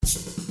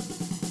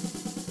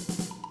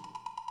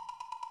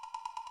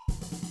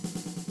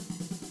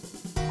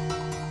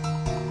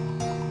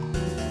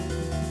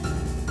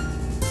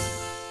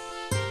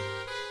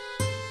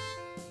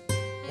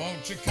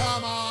you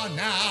come on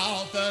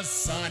out? The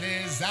sun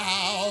is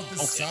out. The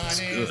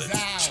sun is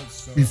out.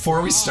 So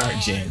Before we start,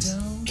 James,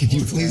 can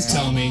you please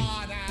tell me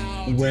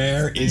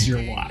where is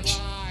your watch?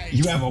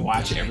 You have a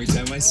watch every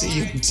time I see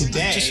you.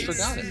 Today, I just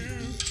forgot it.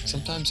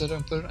 Sometimes I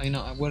don't put it.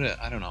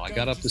 I don't know. I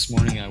got up this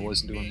morning. I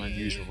wasn't doing my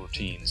usual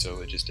routine,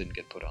 so it just didn't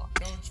get put on.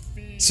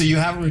 So you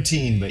have a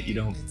routine, but you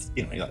don't,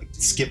 you like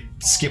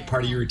skip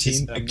part of your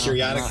routine. I'm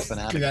not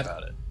fanatic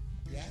about it.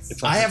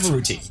 I have a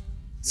routine.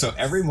 So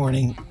every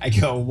morning I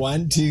go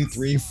 1, 2,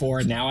 3,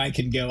 4. Now I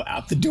can go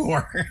out the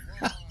door.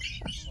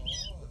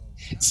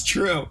 It's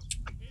true.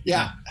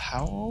 Yeah.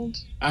 How old?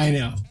 I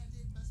know.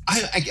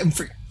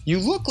 You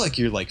look like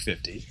you're like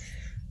 50,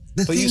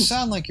 but you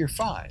sound like you're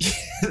 5.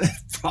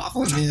 The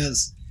problem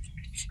is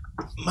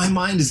my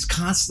mind is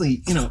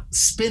constantly,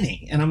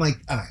 spinning. And I'm like,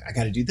 I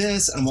got to do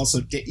this. And I'm also,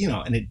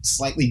 and it's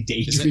slightly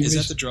daydreaming. Is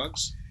that the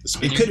drugs?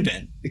 It could have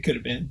been.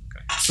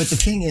 Okay. But the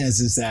thing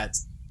is that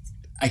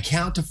I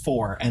count to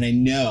 4 and I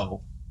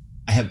know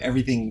I have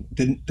everything,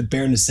 the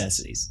bare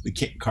necessities, the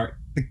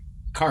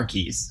car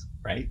keys,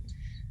 right?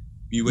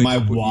 You wake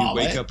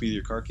up with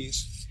your car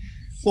keys?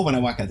 Well, when I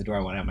walk out the door, I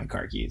want to have my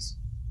car keys.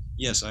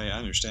 Yes, I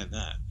understand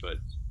that, but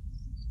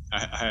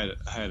I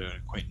had an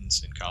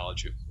acquaintance in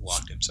college who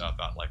locked himself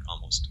out like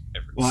almost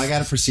every. Well, I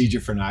got a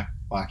procedure for not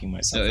locking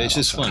myself out. It's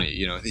just funny,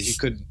 he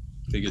couldn't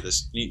figure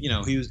this. He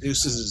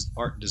was his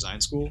art and design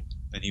school,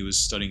 and he was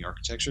studying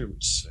architecture,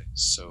 which is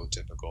so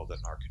typical that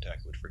an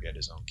architect would forget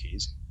his own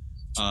keys.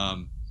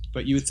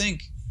 But you would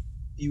think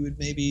you would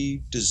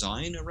maybe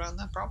design around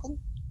that problem.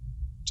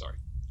 Sorry,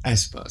 I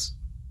suppose.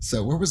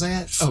 So where was I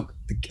at? Oh,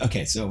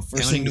 okay. So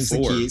first Counting thing is 4.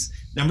 the keys.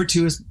 Number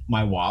 2 is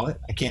my wallet.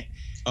 I can't.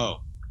 Oh.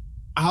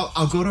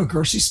 I'll go to a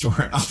grocery store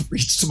and I'll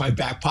reach to my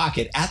back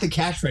pocket at the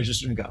cash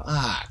register and go,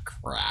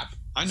 crap.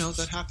 I know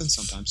that happens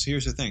sometimes.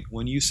 Here's the thing.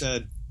 When you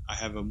said I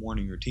have a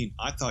morning routine,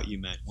 I thought you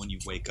meant when you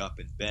wake up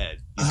in bed,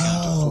 you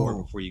count to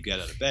 4 before you get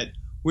out of bed,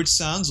 which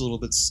sounds a little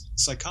bit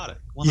psychotic.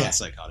 Well, not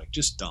psychotic,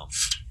 just dumb.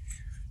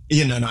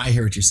 No, I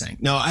hear what you're saying.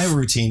 No, I have a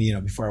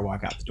routine, before I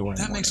walk out the door.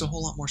 That makes a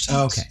whole lot more sense.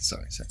 Okay,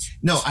 sorry.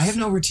 No, I have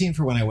no routine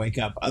for when I wake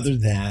up other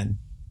than,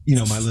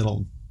 my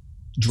little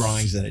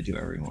drawings that I do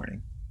every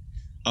morning.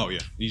 Oh, yeah.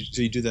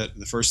 So you do that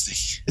the first thing?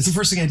 It's the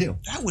first thing I do.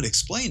 That would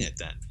explain it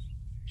then.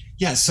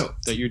 Yeah, so.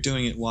 That you're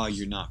doing it while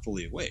you're not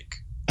fully awake.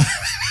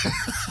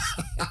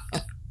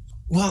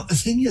 Well, the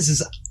thing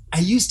is I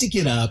used to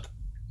get up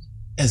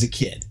as a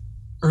kid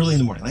early in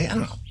the morning, like, I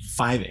don't know,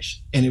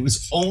 5-ish. And it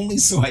was only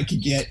so I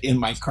could get in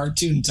my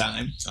cartoon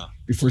time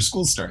before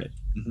school started.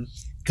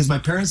 Because my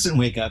parents didn't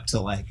wake up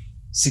till like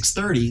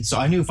 6:30. So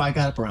I knew if I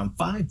got up around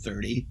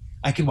 5:30,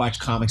 I could watch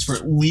comics for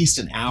at least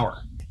an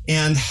hour.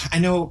 And I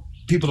know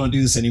people don't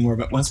do this anymore,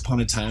 but once upon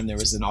a time, there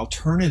was an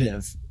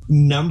alternative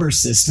number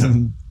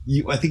system.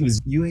 I think it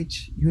was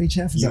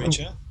UHF? Is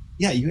UHF?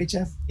 Yeah,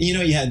 UHF.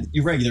 You had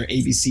your regular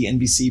ABC,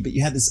 NBC, but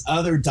you had this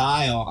other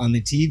dial on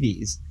the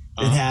TVs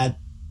that had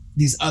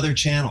these other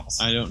channels.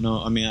 I don't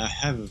know. I mean, I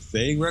have a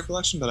vague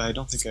recollection, but I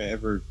don't think I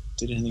ever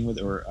did anything with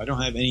it, or I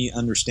don't have any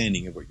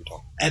understanding of what you're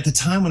talking about. At the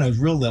time when I was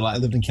real little, I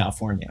lived in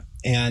California,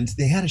 and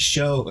they had a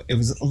show. It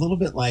was a little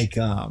bit like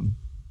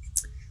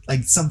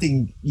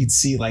something you'd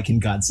see like in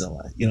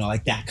Godzilla,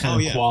 like that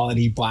kind of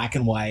quality, black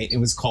and white. It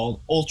was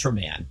called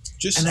Ultraman.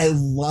 And I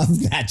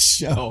love that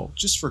show.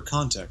 Just for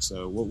context,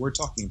 though, what we're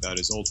talking about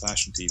is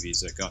old-fashioned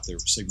TVs that got their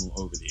signal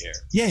over the air.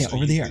 Yeah,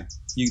 over the air.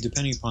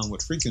 Depending upon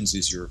what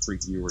frequencies you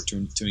were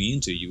tuning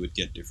into, you would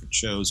get different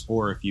shows.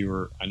 Or if you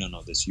were, I don't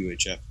know, this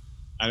UHF.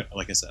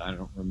 Like I said, I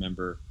don't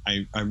remember.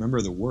 I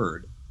remember the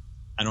word.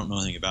 I don't know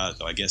anything about it,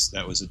 though. I guess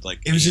that was like...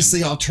 It was just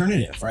the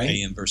alternative, right?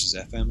 AM versus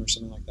FM or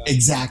something like that?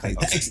 Exactly.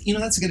 Okay.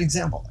 That's a good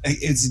example.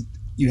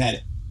 You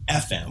had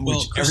FM,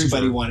 which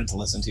everybody wanted to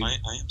listen to.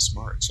 I am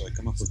smart, so I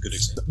come up with good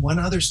examples. One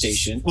other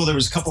station... Well, there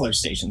was a couple other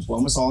stations.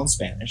 One was all in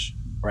Spanish,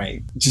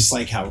 right? Just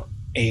like how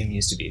AM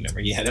used to be.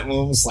 Remember, you had it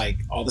almost like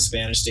all the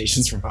Spanish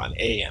stations were on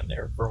AM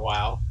there for a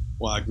while.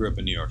 Well, I grew up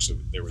in New York, so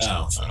there was I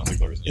don't think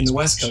there was any in the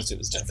West Coast, it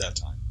was different. At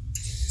that time.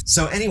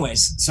 So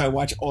anyways, I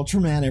watch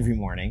Ultraman every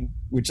morning,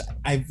 which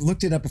I've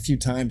looked it up a few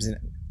times and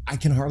I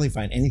can hardly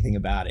find anything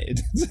about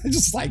it.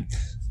 Just like,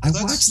 I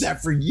watched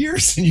that for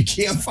years and you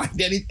can't find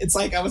any. It's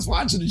like I was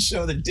watching a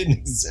show that didn't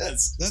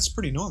exist. That's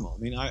pretty normal.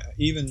 I mean,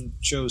 even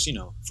shows,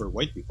 for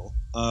white people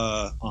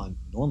on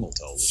normal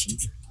television,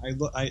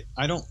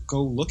 I don't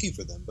go looking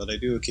for them, but I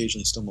do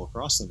occasionally stumble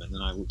across them, and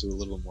then I will do a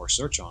little more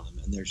search on them,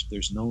 and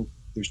there's no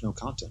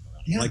content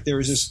around it. Like there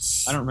was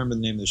this, I don't remember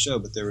the name of the show,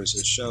 but there was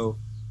a show.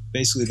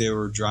 Basically, they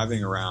were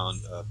driving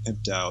around a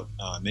pimped-out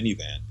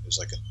minivan. It was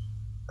like an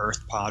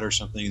Earth pod or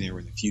something. They were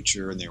in the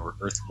future, and they were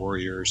Earth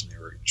warriors, and they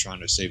were trying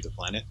to save the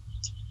planet.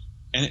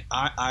 And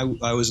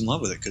I was in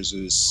love with it because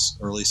it was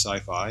early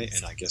sci-fi,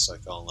 and I guess I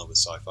fell in love with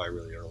sci-fi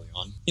really early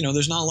on.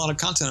 There's not a lot of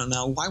content on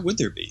now. Why would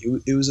there be?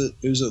 It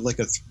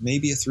was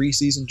maybe a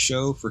 3-season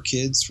show for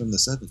kids from the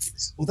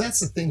 70s. Well, that's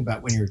the thing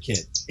about when you're a kid.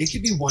 It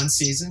could be one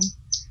season,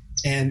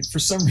 and for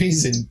some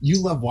reason, you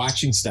love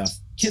watching stuff.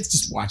 Kids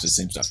just watch the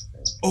same stuff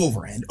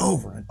over and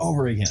over and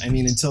over again. I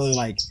mean, until they're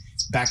like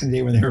back in the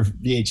day when there were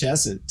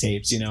VHS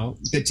tapes,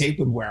 the tape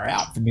would wear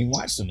out from being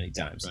watched so many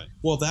times. Right.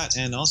 Well, that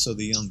and also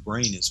the young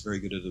brain is very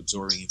good at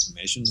absorbing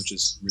information, which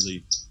is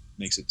really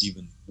makes it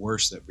even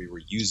worse that we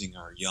were using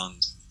our young,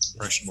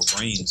 impressionable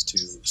brains to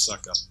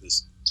suck up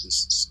this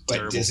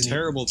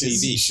terrible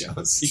TV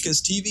shows.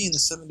 Because TV in the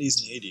 70s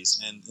and 80s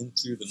and in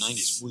through the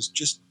 90s was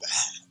just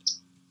bad.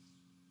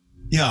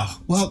 Yeah,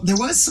 well, there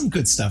was some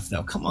good stuff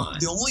though. Come on.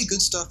 The only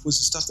good stuff was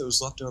the stuff that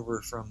was left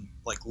over from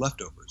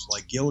leftovers.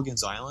 Like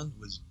Gilligan's Island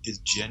is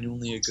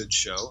genuinely a good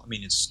show. I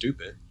mean, it's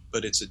stupid,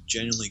 but it's a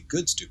genuinely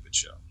good stupid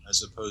show,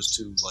 as opposed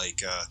to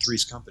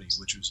Three's Company,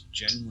 which was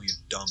genuinely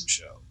a dumb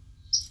show.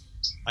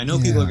 I know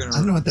people are going to. I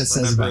don't know what that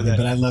says about me,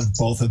 but I love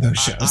both of those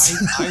shows.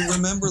 I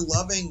remember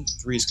loving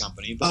Three's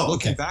Company, but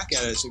looking back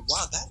at it, I said,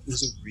 "Wow, that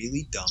was a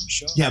really dumb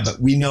show." Yeah, but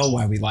we know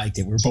why we liked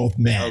it. We're both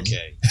men.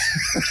 Okay,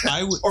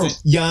 or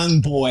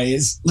young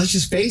boys. Let's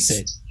just face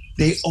it.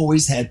 They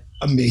always had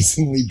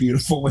amazingly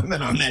beautiful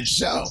women on that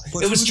show.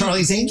 But it was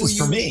Charlie's Angels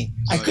for me.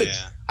 I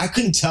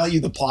couldn't tell you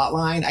the plot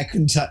line. I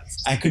couldn't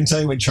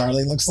tell you what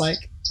Charlie looks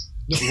like.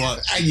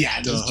 What?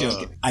 Just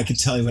joking. I could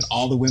tell you what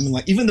all the women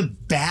like. Even the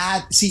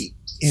bad. See.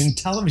 In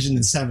television in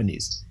the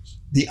 70s,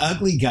 the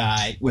ugly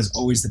guy was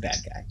always the bad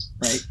guy,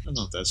 right? I don't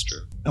know if that's true.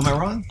 Am I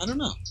wrong? I don't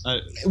know.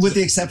 With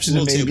the exception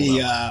of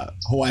maybe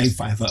Hawaii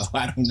Five-0,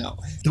 I don't know.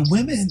 The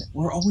women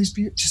were always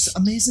just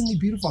amazingly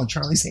beautiful on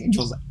Charlie's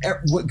Angels.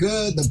 What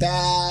good, the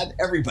bad,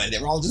 everybody. They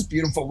were all just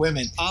beautiful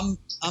women. I'm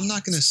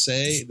not going to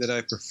say that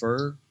I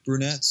prefer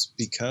brunettes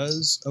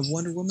because of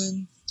Wonder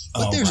Woman,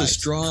 but there's a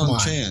strong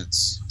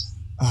chance.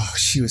 Oh,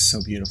 she was so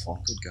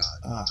beautiful. Good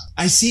God.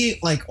 I see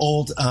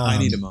old... I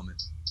need a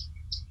moment.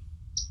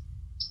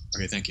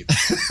 Okay, thank you.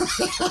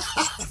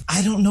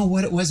 I don't know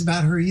what it was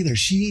about her either.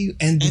 She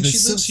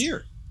lives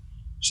here.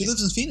 She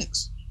lives in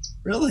Phoenix.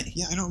 Really?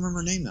 Yeah, I don't remember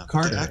her name now.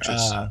 Carter. The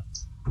actress.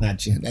 Not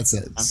Jen. That's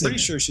it. I'm pretty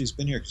sure she's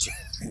been here.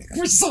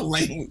 We're so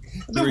late.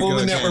 The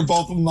woman that we're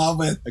both in love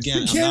with.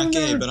 Again, I'm not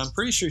gay, but I'm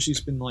pretty sure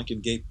she's been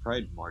in gay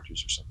pride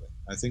marches or something.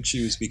 I think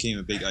she became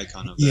a big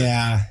icon of that.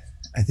 Yeah,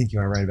 I think you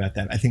are right about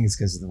that. I think it's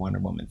because of the Wonder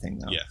Woman thing,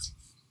 though. Yeah,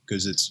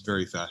 because it's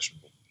very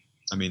fashionable.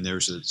 I mean,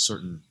 there's a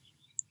certain...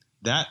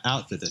 That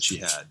outfit that she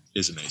had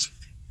is amazing.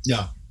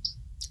 Yeah.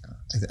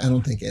 I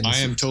don't think I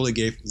am totally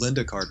gay.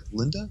 Linda Carter.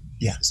 Linda?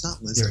 Yeah. It's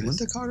not Linda.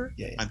 Linda Carter?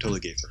 Yeah. I'm totally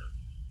gay for her.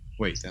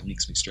 Wait, that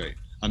makes me straight.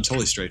 I'm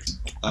totally straight.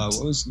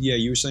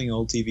 You were saying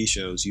old TV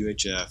shows,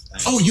 UHF.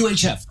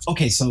 UHF.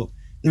 Okay, so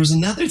there was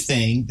another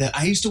thing that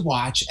I used to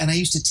watch, and I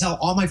used to tell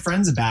all my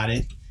friends about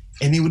it,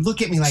 and they would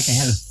look at me like I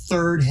had a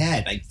third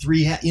head, like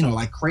three head,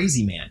 like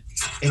Crazy Man.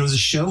 And it was a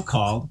show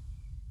called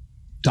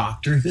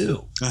Doctor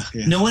Who.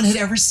 Yeah. No one had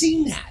ever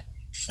seen that.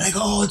 And I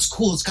go, oh, it's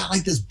cool. It's got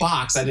this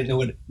box. I didn't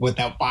know what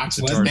that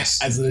box was.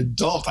 Now, as an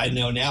adult, I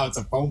know now it's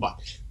a phone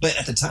box. But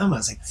at the time, I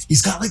was like,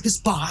 he's got this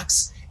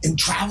box and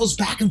travels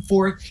back and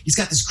forth. He's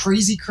got this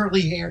crazy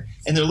curly hair.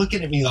 And they're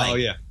looking at me like... Oh,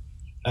 yeah.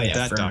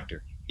 That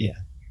doctor. Yeah.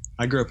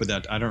 I grew up with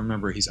that. I don't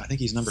remember. I think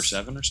he's number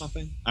 7 or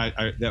something.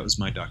 That was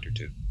my doctor,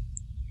 too.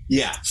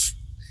 Yeah.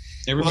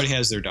 Everybody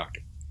has their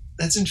doctor.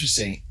 That's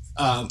interesting.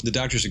 The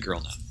doctor's a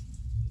girl now.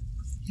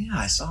 Yeah,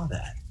 I saw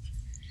that.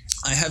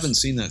 I haven't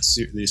seen this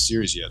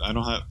series yet.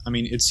 I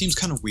mean, it seems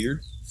kind of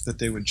weird that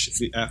they would,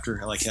 after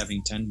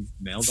having 10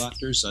 male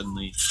doctors,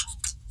 suddenly...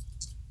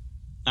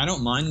 I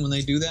don't mind when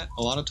they do that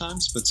a lot of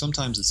times, but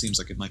sometimes it seems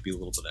like it might be a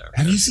little bit out.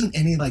 Have you seen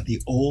any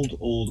the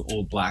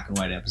old black and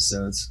white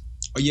episodes?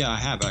 Oh, yeah, I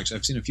have, actually.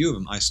 I've seen a few of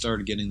them. I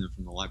started getting them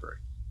from the library.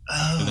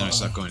 Oh. And then I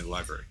stopped going to the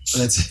library.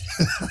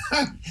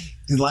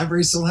 Do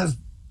libraries still have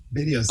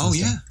videos? Oh,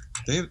 yeah.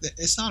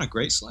 It's not a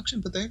great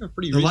selection, but they have a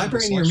pretty. The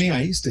library near me,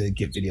 I used to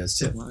get videos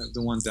too.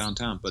 The one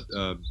downtown, but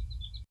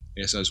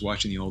yes, I was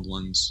watching the old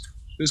ones.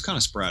 It was kind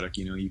of sporadic,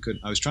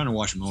 I was trying to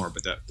watch more,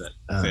 but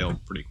that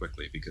failed pretty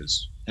quickly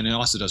and it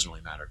also doesn't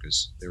really matter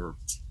because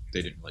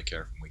they didn't really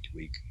care from week to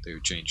week. They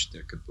would change.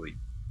 They're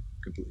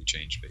completely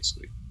changed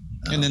basically,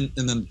 and then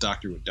the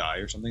doctor would die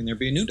or something. There'd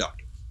be a new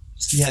doctor.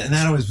 Yeah, and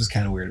that always was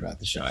kind of weird about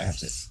the show. I have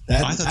to.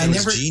 I thought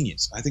that was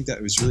genius. I think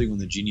that was really one of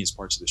the genius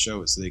parts of the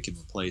show is they can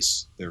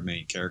replace their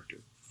main character,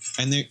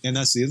 and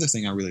that's the other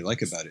thing I really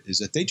like about it is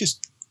that they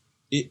just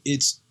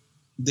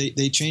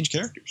they change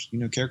characters.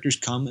 Characters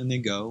come and they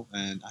go,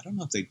 and I don't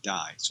know if they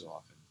die so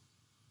often,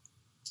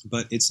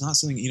 but it's not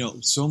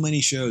something So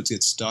many shows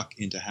get stuck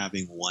into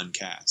having one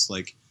cast.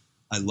 Like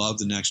I love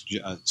the next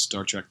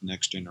Star Trek: The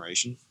Next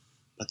Generation.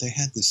 But they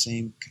had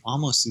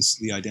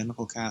the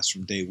identical cast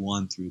from day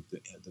one through the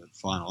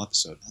final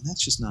episode, and that's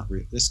just not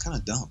real. It's kind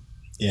of dumb.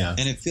 Yeah,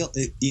 and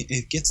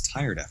it gets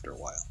tired after a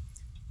while.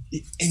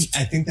 And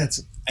I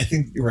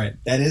think you're right.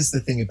 That is the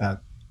thing about.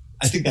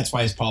 I think that's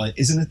why it's probably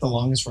isn't it the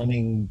longest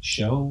running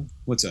show?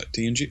 What's that?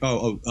 TNG?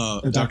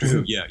 Doctor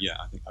Who. Yeah.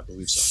 I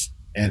believe so.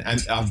 And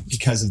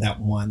because of that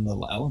one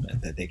little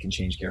element that they can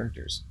change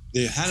characters.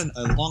 They had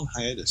a long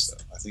hiatus,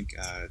 though. I think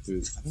I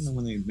don't know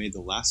when they made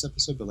the last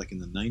episode, but in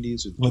the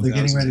 90s or the 2000s. Well, they're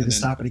getting ready to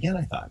stop it again,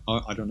 I thought.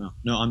 Oh, I don't know.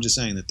 No, I'm just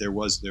saying that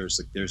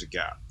there's a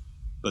gap,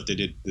 but they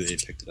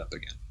picked it up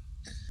again.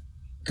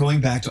 Going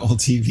back to old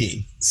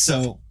TV,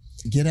 so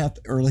get up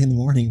early in the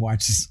morning,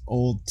 watch these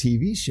old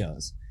TV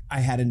shows. I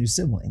had a new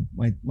sibling.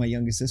 My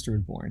youngest sister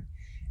was born.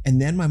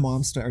 And then my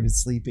mom started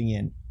sleeping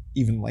in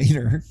even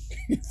later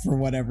for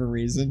whatever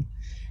reason.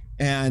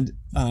 And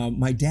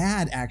my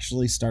dad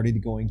actually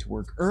started going to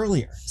work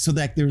earlier, so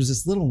that there was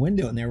this little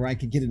window in there where I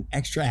could get an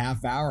extra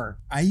half hour.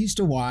 I used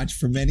to watch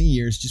for many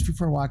years, just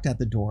before I walked out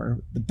the door,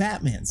 the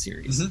Batman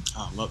series. Mm-hmm.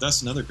 Oh, well,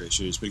 that's another great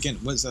series. But again,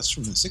 that's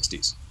from the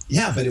 60s.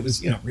 Yeah, but it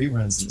was,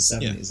 reruns in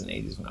the 70s and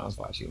 80s when I was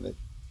watching it.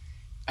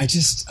 I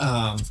just,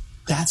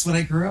 that's what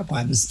I grew up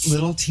on, this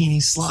little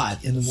teeny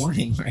slot in the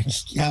morning where I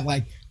have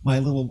like my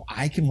little,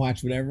 I can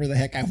watch whatever the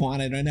heck I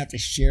want. I don't have to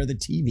share the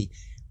TV.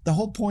 The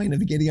whole point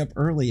of getting up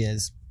early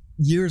is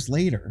years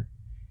later,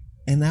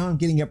 and now I'm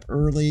getting up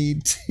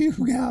early to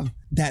have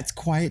that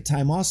quiet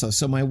time also.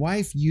 So my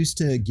wife used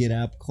to get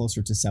up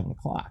closer to 7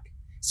 o'clock.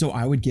 So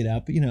I would get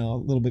up, a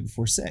little bit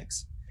before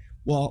 6.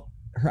 Well,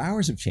 her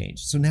hours have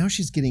changed. So now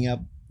she's getting up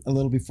a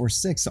little before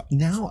 6. So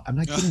now, I'm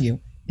not kidding you,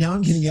 now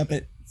I'm getting up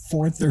at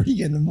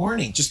 4:30 in the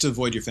morning. Just to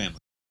avoid your family.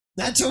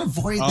 Not to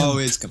avoid them. Oh,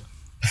 it's coming.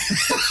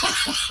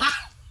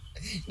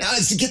 Now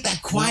it's to get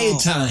that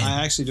quiet time.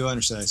 I actually do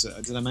understand.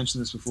 Did I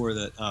mention this before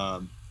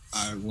that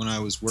when I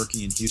was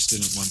working in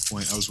Houston at one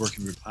point, I was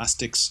working for a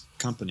plastics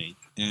company,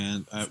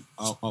 and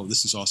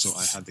this is also,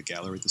 I had the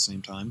gallery at the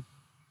same time,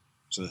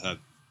 so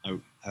I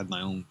had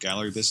my own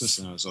gallery business,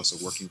 and I was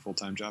also working a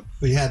full-time job.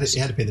 But you had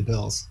to pay the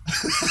bills.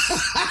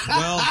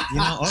 Well,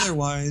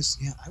 otherwise,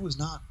 I was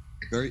not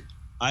very.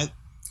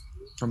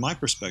 From my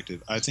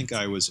perspective, I think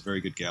I was a very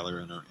good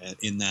gallery owner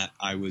in that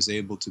I was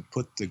able to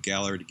put the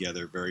gallery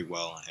together very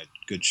well. I had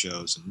good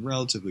shows and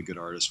relatively good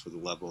artists for the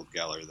level of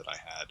gallery that I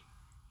had.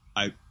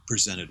 I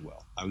presented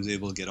well. I was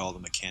able to get all the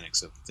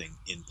mechanics of the thing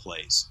in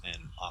place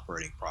and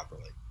operating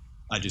properly.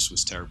 I just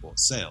was terrible at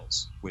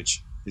sales,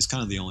 which is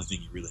kind of the only thing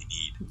you really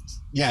need.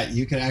 Yeah,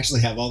 you could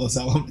actually have all those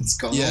elements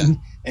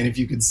going, and if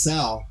you could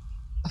sell,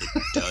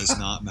 it does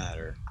not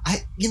matter.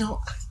 I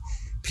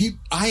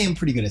am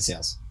pretty good at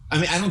sales. I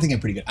mean, I don't think I'm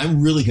pretty good.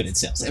 I'm really good at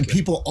sales, and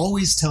people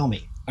always tell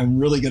me I'm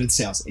really good at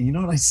sales. And you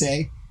know what I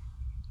say?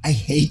 I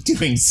hate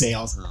doing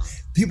sales. Oh.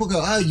 People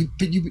go, "Oh,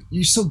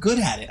 you're so good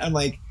at it." I'm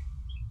like,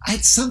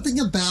 it's something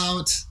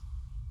about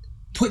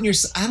putting your,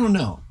 I don't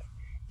know.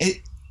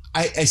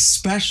 I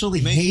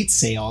especially hate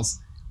sales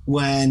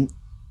when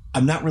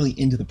I'm not really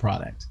into the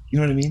product. You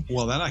know what I mean?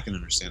 Well, that I can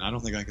understand. I don't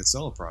think I could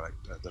sell a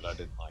product that I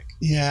didn't like.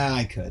 Yeah,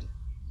 I could.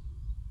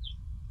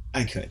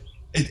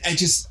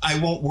 I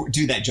won't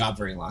do that job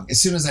very long.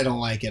 As soon as I don't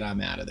like it, I'm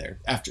out of there.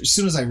 As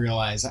soon as I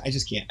realize I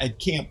just can't. I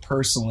can't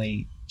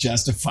personally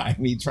justify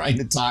me trying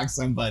to talk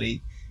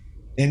somebody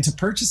into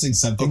purchasing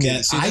something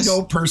I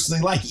don't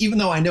personally like, even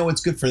though I know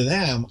it's good for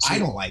them. I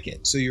don't like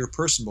it. So you're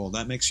personable.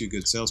 That makes you a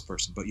good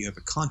salesperson, but you have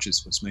a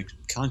conscience, which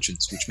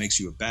makes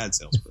you a bad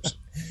salesperson.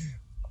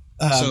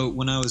 So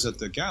when I was at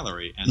the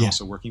gallery and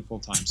also working full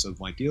time, so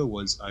my deal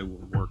was I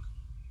would work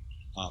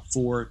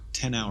 4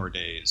 10-hour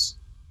days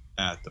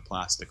at the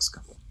plastics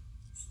company,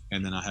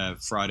 and then I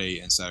have Friday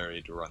and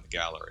Saturday to run the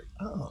gallery,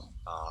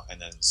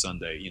 and then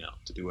Sunday,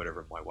 to do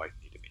whatever my wife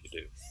needed me to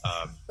do.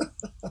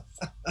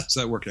 So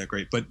that worked out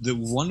great. But the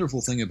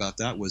wonderful thing about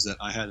that was that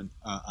I had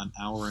an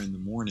hour in the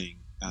morning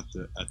at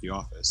the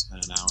office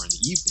and an hour in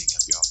the evening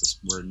at the office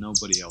where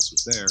nobody else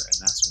was there, and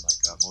that's when I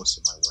got most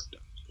of my work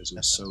done because it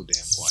was so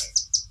damn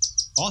quiet.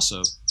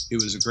 Also,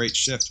 it was a great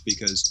shift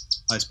because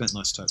I spent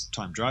less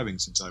time driving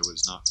since I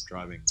was not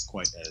driving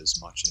quite as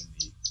much in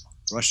the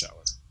rush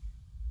hour.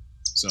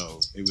 So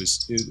it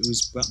was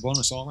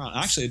bonus all around.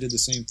 Actually, I did the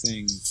same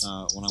thing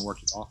when I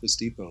worked at Office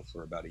Depot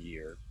for about a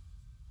year.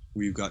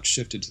 We got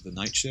shifted to the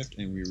night shift,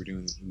 and we were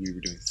doing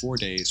 4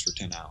 days for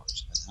 10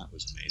 hours, and that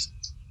was amazing.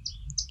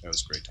 That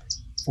was a great time.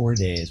 4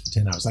 days for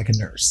 10 hours, like a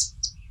nurse.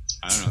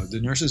 I don't know.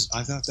 The nurses,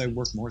 I thought they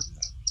worked more than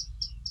that.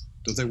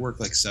 Don't they work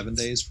like 7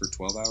 days for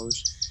 12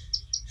 hours?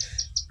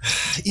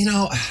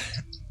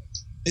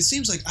 It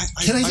seems like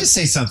Can I just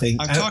say something?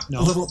 I've talked.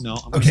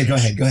 Okay, go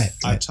ahead.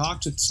 I've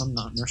talked to some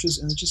nurses,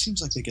 and it just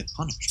seems like they get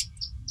punished.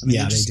 I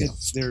mean, they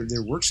do.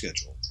 Their work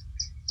schedule.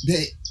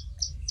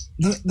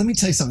 Let me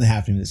tell you something that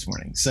happened to me this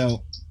morning.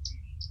 So,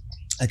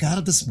 I got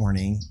up this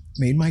morning,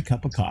 made my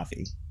cup of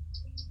coffee.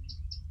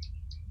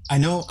 I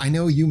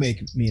know you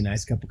make me a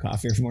nice cup of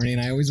coffee every morning,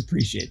 and I always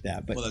appreciate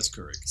that. But that's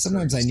correct.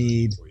 Sometimes I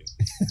need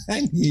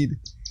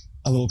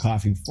a little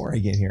coffee before I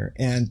get here,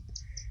 and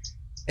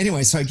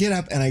anyway, so I get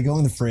up and I go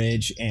in the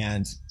fridge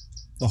and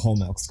the whole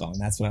milk's gone.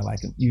 That's what I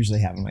usually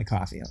have in my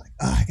coffee. I'm like,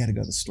 I got to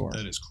go to the store.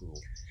 That is cruel.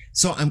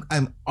 So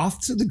I'm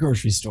off to the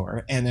grocery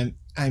store and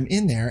I'm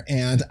in there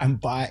and I'm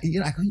I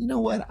go, you know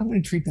what? I'm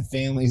going to treat the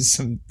family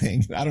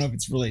something. I don't know if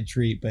it's really a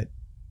treat, but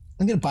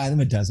I'm going to buy them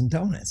a dozen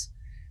donuts.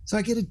 So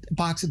I get a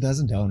box of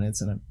dozen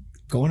donuts and I'm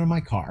going to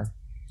my car.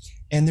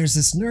 And there's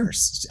this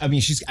nurse. I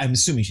mean, I'm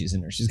assuming she's a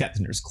nurse. She's got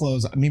the nurse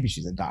clothes. Maybe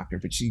she's a doctor,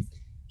 but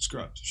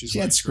scrubs. She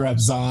had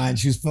scrubs on.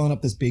 She was filling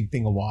up this big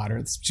thing of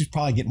water. She was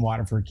probably getting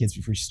water for her kids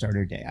before she started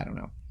her day. I don't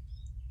know.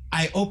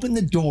 I open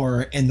the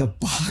door and the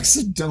box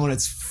of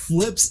donuts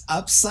flips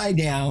upside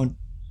down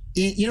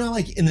you know,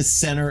 like in the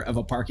center of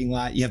a parking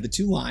lot, you have the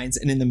two lines,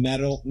 and in the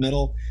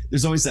middle,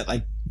 there's always that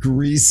like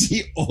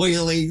greasy,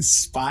 oily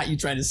spot you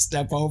try to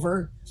step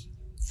over.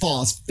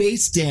 Falls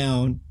face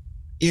down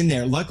in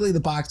there. Luckily,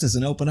 the box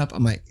doesn't open up.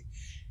 I'm like,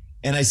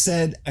 and I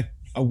said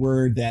a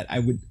word that I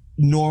would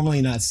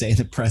normally not say in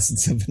the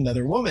presence of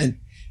another woman.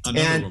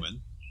 Another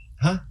woman.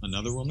 Huh?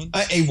 Another woman?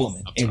 A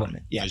woman. A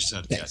woman. Yeah. I just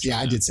had to catch yeah,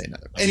 I did say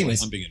another.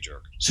 Anyways. I'm being a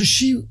jerk. So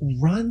she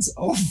runs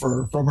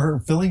over from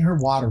her filling her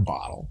water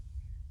bottle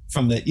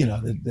from the, you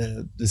know,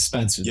 the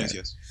dispenser. Yes,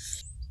 there.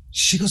 yes.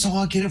 She goes, oh,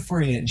 I'll get it for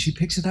you. And she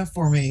picks it up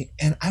for me.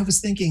 And I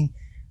was thinking,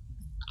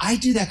 I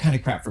do that kind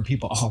of crap for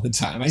people all the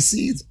time. I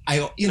see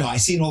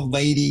an old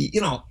lady, you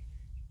know,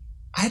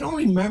 I don't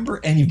remember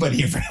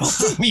anybody ever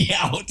helping me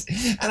out.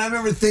 And I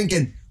remember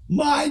thinking,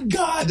 my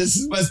God,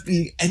 this must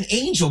be an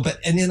angel.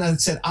 And then I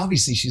said,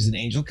 obviously she's an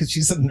angel because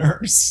she's a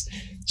nurse.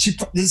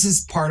 This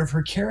is part of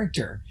her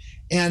character.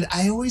 And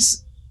I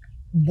always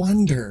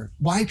wonder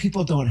why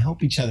people don't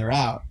help each other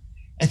out.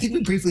 I think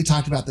we briefly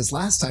talked about this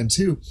last time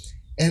too.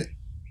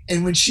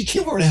 And when she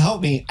came over to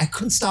help me, I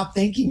couldn't stop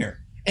thanking her.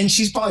 And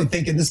she's probably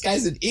thinking, this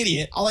guy's an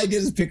idiot. All I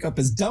did is pick up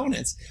his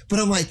donuts. But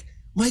I'm like,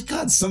 my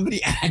God,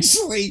 somebody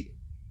actually,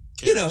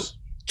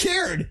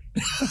 cared.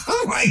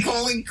 I'm like,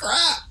 holy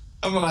crap.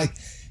 I'm like,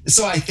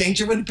 so I thanked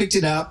her when I picked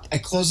it up. I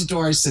closed the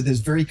door. I said, that's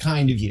very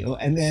kind of you.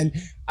 And then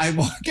I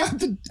walk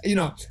out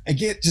I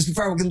get, just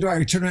before I walk in the door,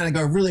 I turn around and go,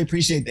 I really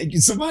appreciate it. Thank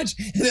you so much.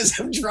 And as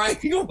I'm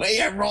driving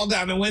away, I rolled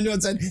down the window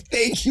and said,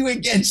 thank you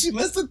again. She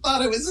must have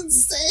thought I was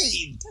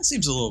insane. That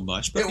seems a little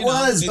much. But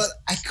but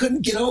I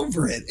couldn't get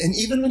over it. And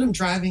even when I'm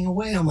driving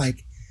away, I'm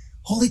like,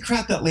 holy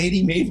crap, that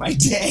lady made my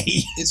day.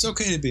 It's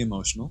okay to be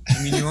emotional.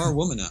 I mean, you are a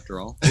woman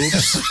after all.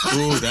 Oops.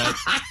 Ooh, we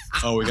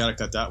got to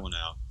cut that one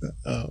out.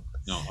 Oh.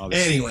 No,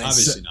 obviously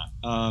so,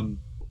 not.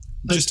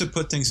 Just to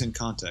put things in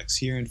context,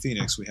 here in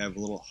Phoenix, we have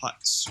little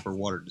huts for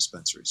water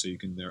dispensaries. So you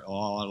can, in a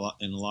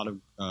lot of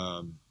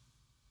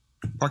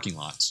parking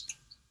lots,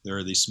 there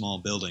are these small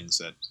buildings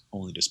that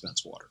only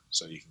dispense water.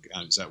 So you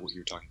can, is that what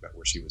you're talking about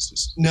where she was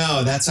just?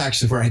 No, that's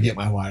actually where I get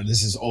my water.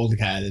 This is old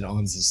guy that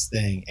owns this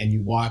thing. And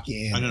you walk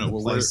in. I don't know.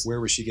 Well,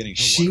 where was she getting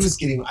her water? She was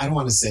getting, I don't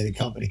want to say the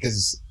company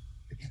because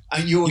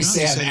you always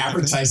say I'm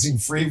advertising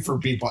free for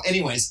people.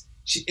 Anyways.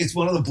 It's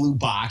one of the blue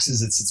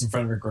boxes that sits in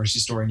front of a grocery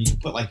store, and you can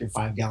put like your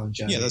 5-gallon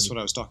jug. Yeah, that's what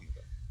I was talking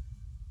about.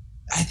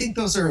 I think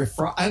those are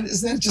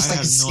isn't that just like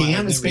a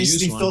scam? It's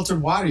basically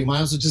filtered water. You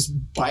might as well just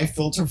buy a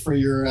filter for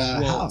your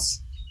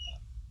house.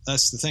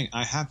 That's the thing.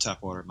 I have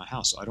tap water at my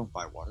house, so I don't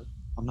buy water.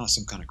 I'm not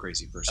some kind of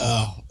crazy person.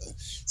 Oh,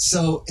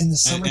 so in the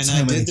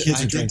summertime, when the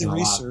kids are drinking a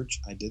lot.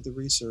 I did the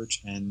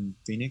research, and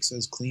Phoenix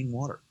has clean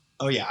water.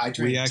 Oh yeah, I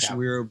drink.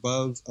 We're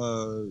above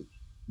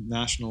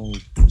national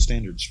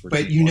standards for.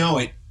 But you know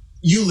it.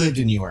 You lived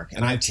in New York,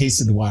 and I've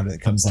tasted the water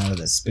that comes out of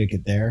the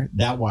spigot there.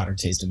 That water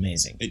tastes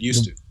amazing. It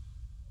used to.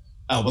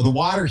 Oh, well, the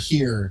water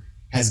here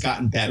has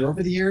gotten better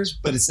over the years,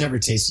 but it's never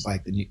tasted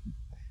like the new.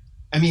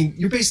 I mean,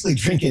 you're basically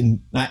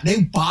drinking.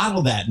 They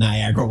bottle that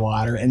Niagara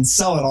water and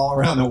sell it all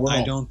around the world.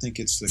 I don't think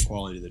it's the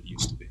quality that it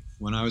used to be.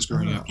 When I was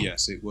growing up,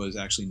 yes, it was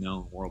actually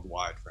known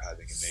worldwide for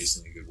having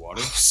amazingly good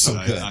water.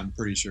 So good. I'm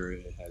pretty sure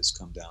it has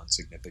come down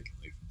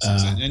significantly from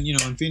since then. And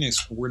in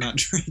Phoenix, we're not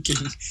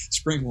drinking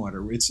spring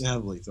water; it's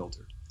heavily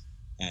filtered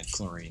and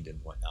chlorined and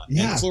whatnot.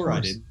 Yeah, and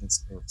fluorided.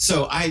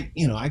 So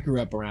I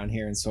grew up around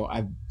here, and so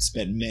I've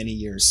spent many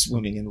years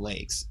swimming in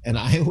lakes, and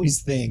I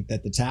always think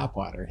that the tap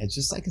water has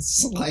just like a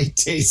slight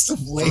taste of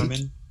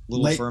lake.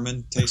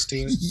 Ferment taste to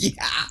it.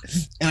 Yeah.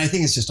 And I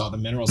think it's just all the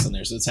minerals in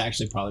there, so it's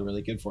actually probably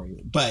really good for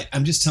you. But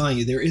I'm just telling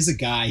you, there is a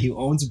guy who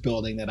owns a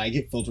building that I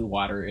get filtered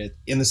water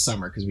in the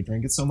summer because we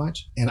drink it so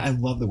much, and I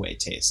love the way it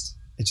tastes.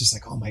 It's just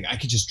like, oh my God, I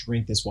could just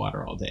drink this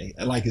water all day.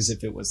 I like as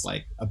if it was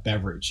like a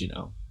beverage,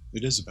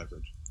 It is a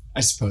beverage. I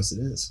suppose it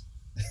is.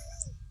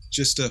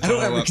 I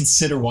don't ever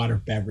consider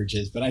water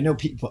beverages, but I know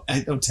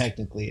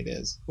technically it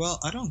is. Well,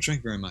 I don't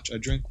drink very much. I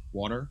drink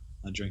water.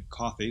 I drink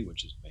coffee,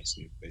 which is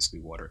basically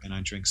water, and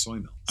I drink soy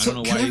milk. I don't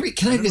know why.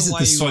 Can I visit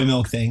the soy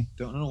milk thing?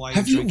 Don't know why.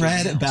 Have you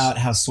read about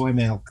how soy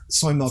milk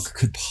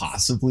could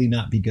possibly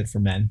not be good for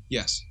men?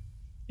 Yes.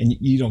 And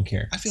you don't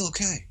care. I feel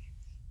okay.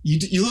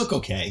 You look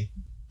okay.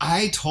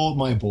 I told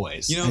my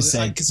boys.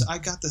 Because I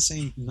got the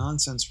same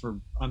nonsense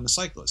I'm a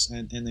cyclist,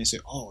 and they say,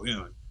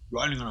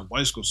 riding on a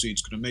bicycle seat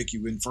is going to make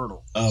you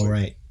infertile. Oh,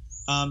 right.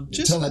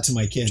 Just tell that to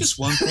my kids. Just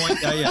one point.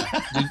 Yeah.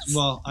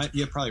 Well,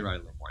 you probably ride a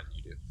little more than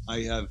you do.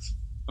 I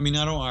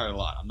don't ride a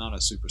lot. I'm not a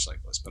super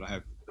cyclist, but I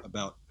have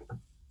about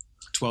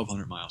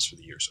 1,200 miles for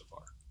the year so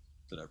far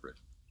that I've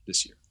ridden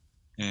this year.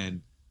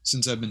 And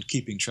since I've been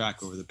keeping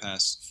track over the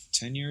past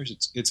 10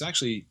 years, it's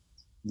actually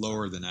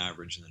lower than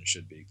average than it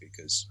should be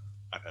because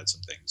I've had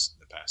some things in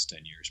the past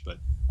 10 years. But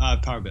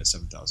probably about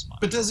 7,000 miles.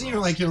 But doesn't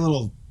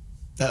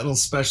that little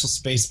special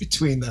space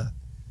between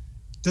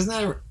doesn't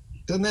that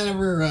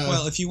ever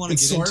well, if you want to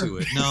get into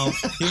it, no.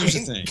 Here's the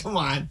thing. Come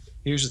on.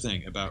 Here's the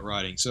thing about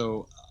riding.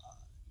 So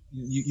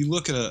you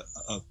look at a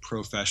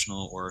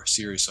professional or a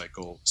serious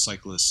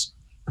cyclist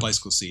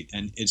bicycle seat,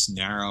 and it's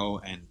narrow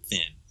and thin.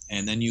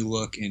 And then you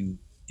look in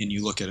and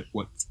you look at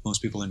what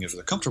most people think of as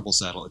a comfortable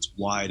saddle, it's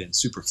wide and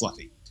super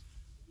fluffy.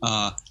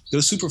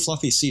 Those super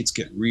fluffy seats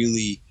get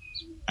really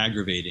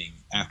aggravating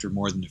after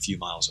more than a few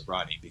miles of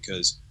riding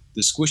because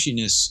the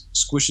squishiness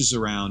squishes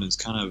around and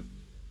kind of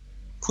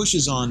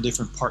pushes on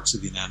different parts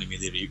of the anatomy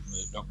that you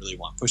don't really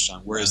want pushed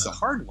on. Whereas the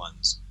hard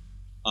ones,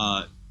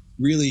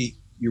 really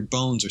your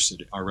bones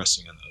are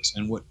resting on those.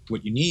 And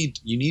what you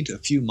need a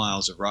few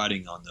miles of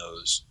riding on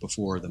those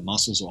before the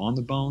muscles on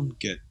the bone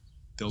get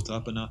built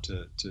up enough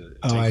to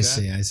take that. I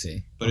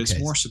see. But it's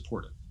more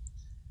supportive.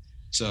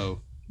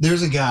 So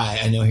there's a guy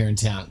I know here in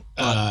town.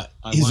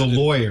 He's a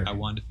lawyer. I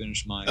wanted to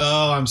finish my.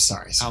 Oh, I'm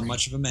sorry. How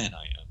much of a man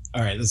I am.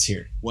 All right, let's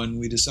hear it. When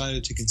we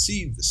decided to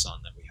conceive the son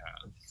that we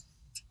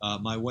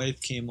have, my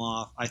wife came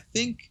off. I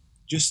think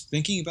just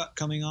thinking about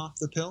coming off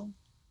the pill,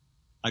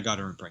 I got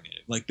her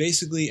impregnated. Like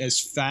basically, as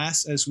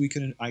fast as we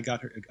could, I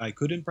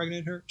could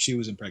impregnate her. She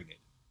was impregnated.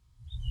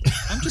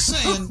 I'm just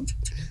saying.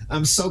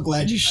 I'm so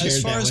glad you shared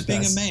that with us. As far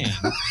as being a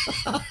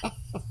man,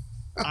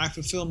 I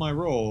fulfill my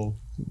role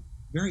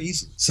very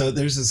easily. So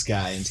there's this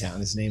guy in town.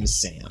 His name is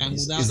Sam. And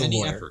without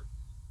any effort.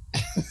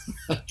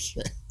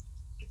 Okay.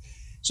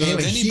 So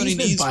anyway, if anybody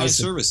needs my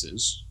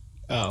services...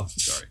 Oh.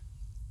 Sorry.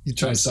 You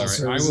try to sell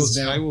services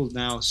now? I will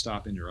now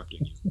stop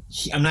interrupting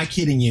you. I'm not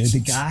kidding you. The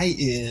guy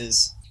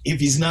is, if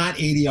he's not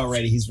 80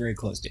 already, he's very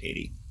close to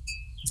 80.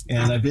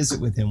 And I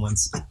visit with him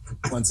once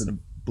in a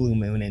blue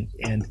moon.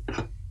 And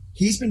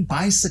he's been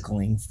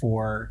bicycling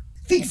for,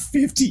 I think,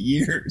 50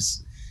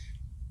 years.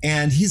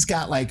 And he's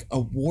got like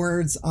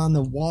awards on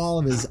the wall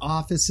of his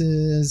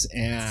offices.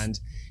 And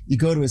you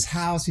go to his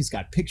house, he's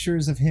got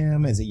pictures of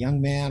him as a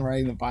young man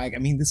riding a bike. I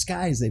mean, this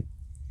guy is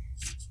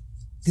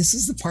this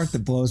is the part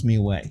that blows me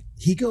away.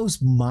 He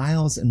goes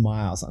miles and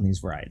miles on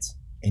these rides.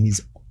 And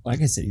he's,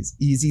 like I said,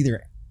 he's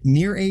either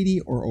near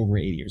 80 or over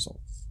 80 years old.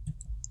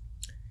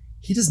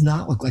 He does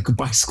not look like a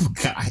bicycle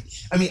guy.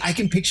 I mean, I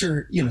can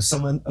picture,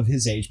 someone of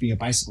his age being a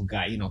bicycle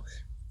guy,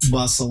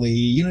 muscly,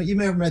 you've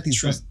never met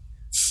these guys.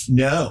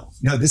 No,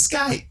 this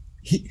guy,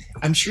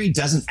 I'm sure he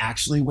doesn't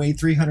actually weigh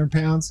 300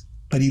 pounds,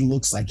 but he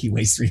looks like he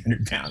weighs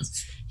 300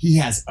 pounds. He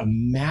has a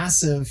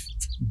massive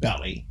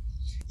belly.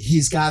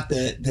 He's got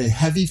the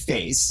heavy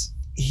face.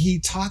 He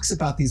talks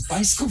about these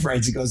bicycle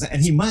rides he goes on,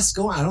 and he must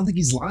go on. I don't think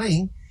he's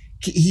lying.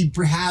 He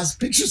has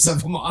pictures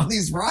of him on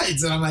these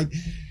rides. And I'm like,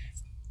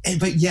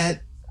 but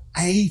yet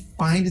I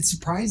find it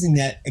surprising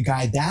that a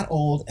guy that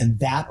old and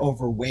that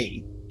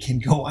overweight can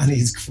go on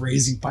these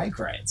crazy bike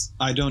rides.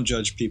 I don't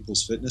judge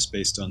people's fitness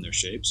based on their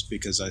shapes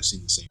because I've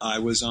seen the same. I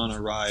was on a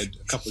ride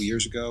a couple of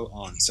years ago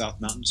on South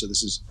Mountain. So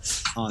this is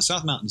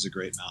South Mountain's a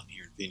great mountain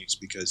here in Phoenix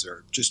because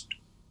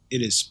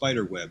it is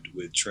spider webbed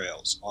with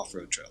trails,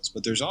 off-road trails.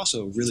 But there's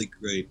also a really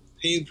great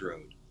paved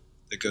road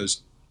that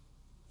goes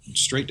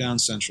straight down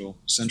Central.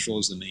 Central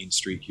is the main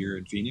street here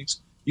in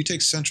Phoenix. You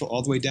take Central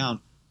all the way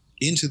down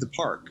into the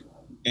park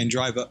and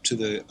drive up to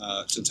the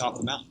top of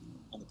the mountain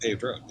on the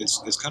paved road.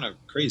 It's kind of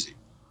crazy.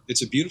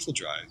 It's a beautiful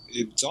drive.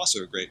 It's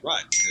also a great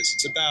ride because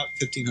it's about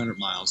 1,500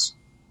 miles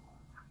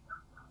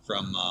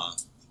from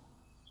about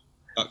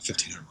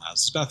 1,500 miles.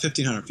 It's about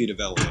 1,500 feet of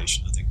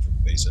elevation, I think, from the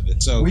base of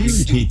it. So will you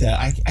repeat that?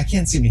 I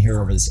can't seem to hear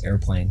over this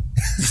airplane.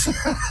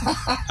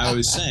 I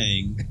was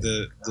saying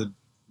the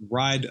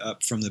ride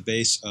up from the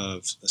base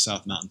of the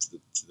South Mountain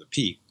to the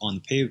peak on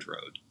the paved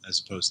road,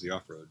 as opposed to the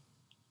off-road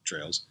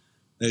trails,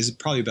 is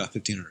probably about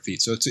 1,500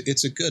 feet. So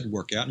it's a good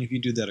workout, and if you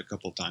do that a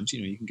couple of times,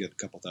 you can get a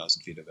couple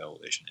thousand feet of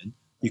elevation in.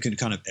 You can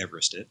kind of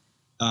Everest it.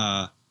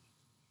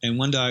 And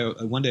one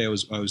day I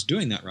was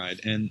doing that ride,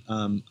 and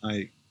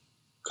I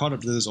caught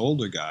up to this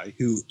older guy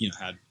who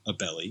had a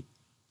belly,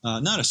 he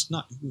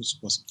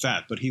wasn't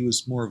fat, but he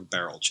was more of a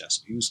barrel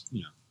chest. He was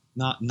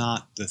not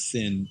the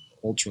thin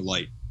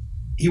ultralight.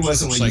 He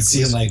wasn't what you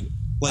see in like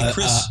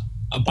Chris,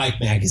 a bike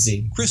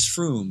magazine. Chris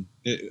Froome,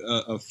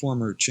 a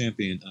former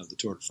champion of the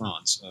Tour de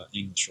France,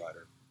 English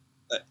rider.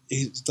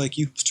 It's like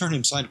you turn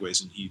him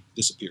sideways and he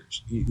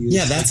disappears.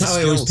 That's how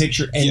I always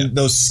picture. And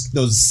those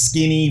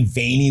skinny,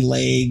 veiny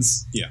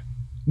legs. Yeah.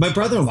 My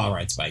brother-in-law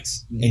rides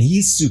bikes, and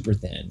he's super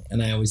thin.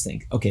 And I always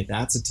think, okay,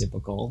 that's a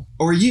typical.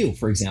 Or you,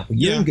 for example,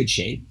 you're in good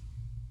shape.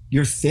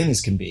 You're thin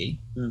as can be.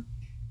 Yeah.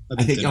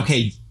 I think,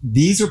 okay,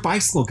 these are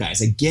bicycle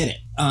guys. I get it.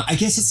 I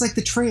guess it's like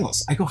the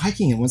trails. I go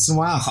hiking, and once in a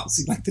while, I'll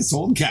see like this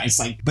old guy. It's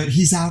like, but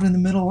he's out in the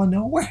middle of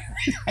nowhere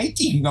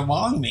hiking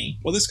along me.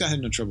 Well, this guy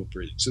had no trouble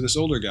breathing. So this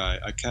older guy,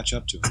 I catch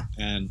up to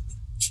him,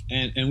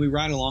 and we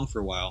ride along for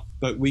a while.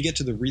 But we get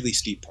to the really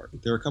steep part.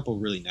 There are a couple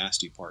of really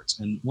nasty parts,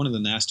 and one of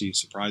the nasty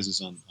surprises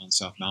on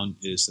South Mountain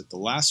is that the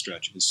last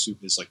stretch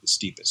is like the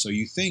steepest. So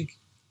you think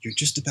you're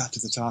just about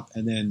to the top,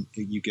 and then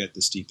you get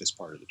the steepest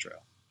part of the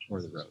trail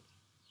or the road,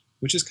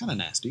 which is kind of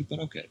nasty, but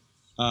okay.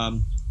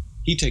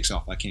 He takes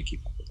off. I can't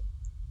keep up with him.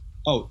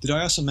 Oh, did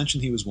I also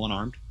mention he was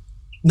one-armed?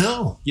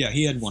 No. Yeah,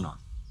 he had one arm.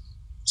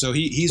 So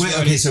he's... Wait,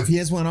 okay, so if he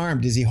has one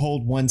arm, does he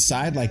hold one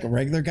side like a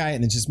regular guy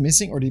and it's just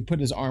missing, or did he put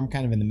his arm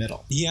kind of in the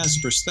middle? He has a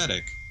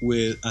prosthetic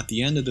with, at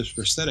the end of the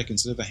prosthetic,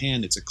 instead of a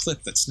hand, it's a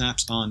clip that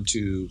snaps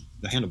onto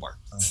the handlebar,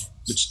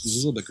 which is a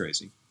little bit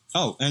crazy.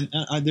 Oh, and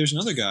there's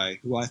another guy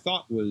who I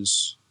thought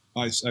was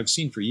I've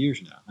seen for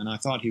years now, and I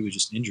thought he was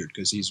just injured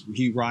because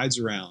he rides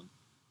around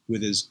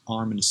with his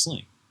arm in a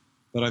sling.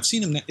 But I've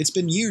seen him. It's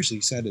been years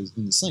he's had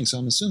in the sling, so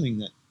I'm assuming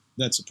that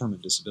that's a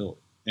permanent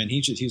disability. And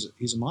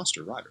he's a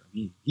monster rider. I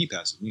mean, he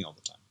passes me all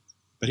the time.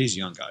 But he's a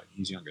young guy.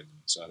 He's younger than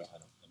me, so I'm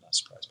not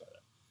surprised by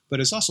that. But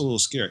it's also a little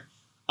scary.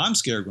 I'm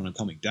scared when I'm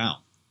coming down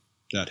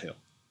that hill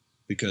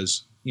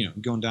because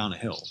going down a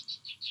hill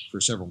for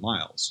several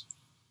miles.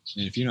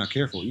 And if you're not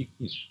careful,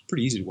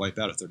 pretty easy to wipe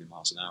out at 30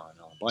 miles an hour.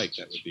 And on a bike,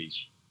 that would be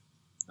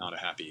not a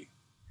happy.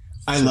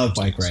 I love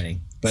bike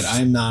riding, but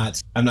I'm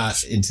not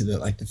into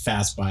the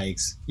fast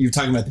bikes. You're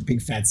talking about the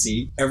big fat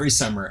seat. Every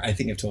summer, I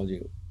think I've told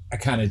you, I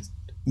kind of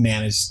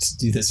managed to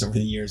do this over the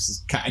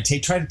years. I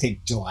try to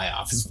take July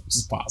off as much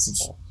as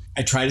possible.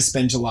 I try to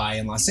spend July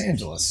in Los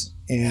Angeles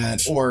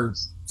or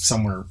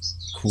somewhere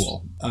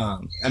cool.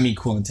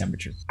 Cool in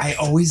temperature. I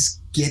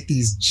always get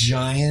these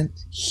giant,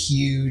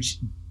 huge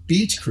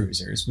beach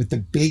cruisers with the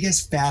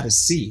biggest,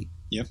 fattest seat.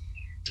 Yep.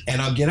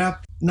 And I'll get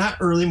up, not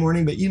early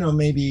morning, but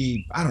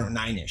maybe, I don't know,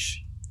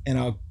 9-ish. And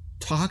I'll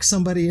talk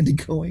somebody into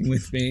going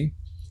with me.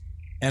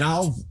 And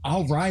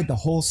I'll ride the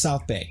whole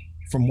South Bay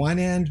from one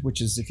end, which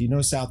is, if you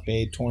know South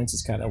Bay, Torrance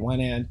is kind of one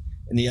end,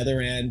 and the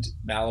other end,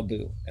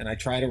 Malibu. And I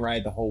try to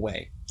ride the whole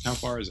way. How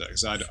far is that?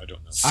 Because I don't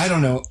know. I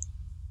don't know.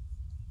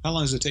 How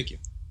long does it take you?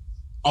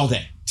 All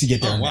day to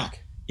get there and wow.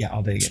 back. Yeah,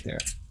 all day to get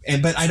there.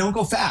 But I don't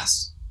go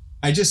fast.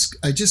 I just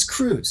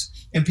cruise.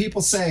 And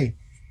people say,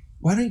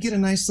 why don't you get a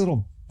nice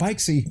little bike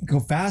so you can go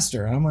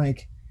faster? And I'm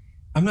like,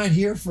 I'm not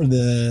here for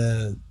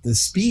the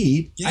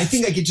speed. Yes. I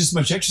think I get just as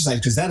much exercise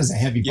because that is a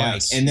heavy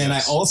bike. And then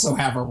I also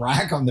have a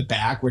rack on the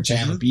back, which I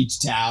have a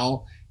beach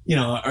towel,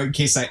 or in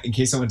case I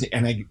want to,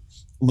 and I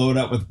load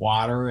up with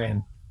water.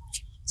 And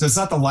so it's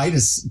not the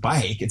lightest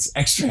bike. It's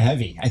extra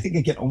heavy. I think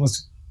I get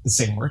almost the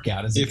same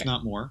workout as if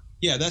not more.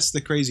 Yeah, that's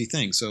the crazy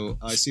thing. So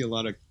I see a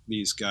lot of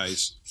these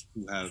guys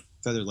who have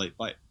featherweight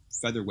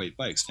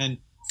bikes, and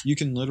you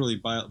can literally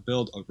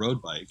build a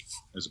road bike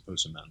as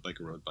opposed to a mountain bike.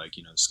 A road bike,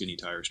 skinny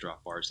tires,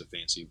 drop bars, the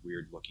fancy,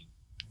 weird-looking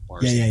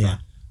bars. Yeah.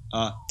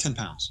 10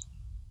 pounds.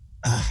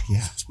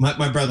 Yeah.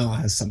 My brother-in-law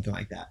has something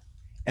like that,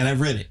 and I've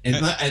ridden it, and I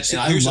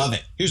love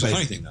it. Here's the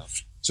funny thing, though.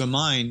 So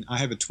mine, I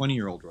have a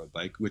 20-year-old road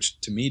bike,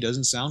 which to me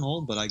doesn't sound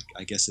old, but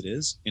I guess it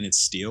is, and it's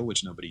steel,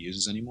 which nobody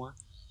uses anymore.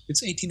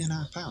 It's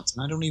 18.5 pounds,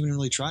 and I don't even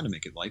really try to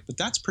make it light, but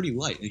that's pretty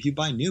light. If you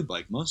buy a new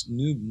bike, most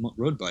new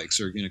road bikes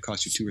are going to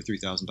cost you $2,000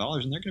 or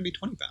 $3,000, and they're going to be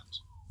 20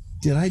 pounds.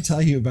 Did I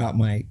tell you about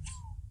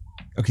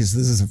okay, so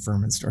this is a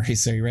Furman story,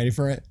 so you ready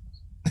for it?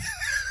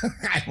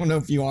 I don't know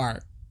if you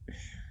are.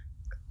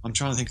 I'm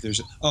trying to think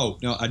no,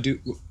 I do.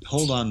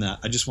 Hold on that.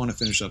 I just want to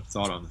finish up the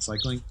thought on the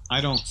cycling.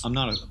 I'm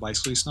not a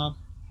bicycle snob.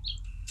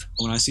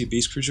 When I see a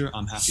beach cruiser,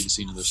 I'm happy to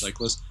see another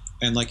cyclist.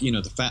 And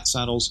the fat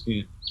saddles,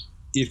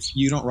 if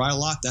you don't ride a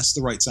lot, that's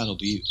the right saddle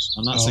to use.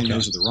 I'm not saying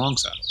those are the wrong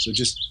saddles. It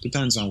just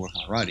depends on what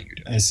kind of riding you're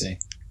doing. I see.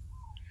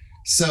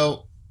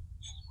 So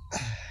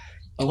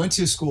I went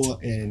to school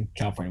in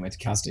California. I went to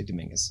Cal State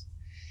Dominguez.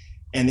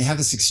 And they have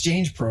this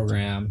exchange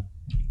program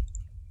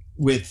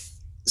with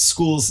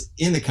schools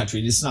in the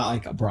country. It's not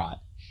like abroad.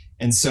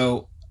 And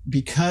so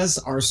because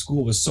our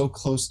school was so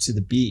close to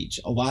the beach,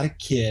 a lot of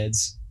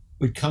kids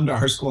would come to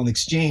our school in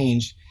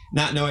exchange,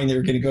 not knowing they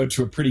were going to go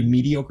to a pretty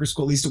mediocre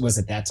school. At least it was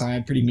at that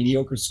time, pretty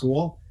mediocre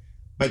school.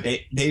 But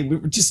they were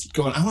just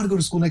going, I want to go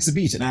to school next to the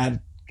beach. And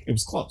it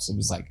was close. It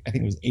was I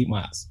think it was 8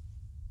 miles.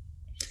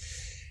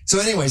 So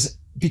anyways,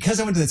 because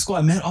I went to that school,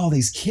 I met all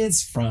these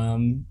kids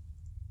from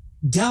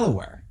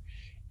Delaware.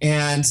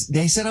 And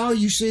they said, oh,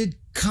 you should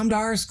come to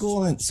our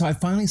school. And so I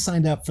finally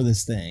signed up for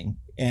this thing.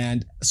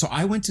 And so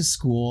I went to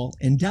school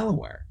in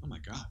Delaware. Oh, my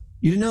God.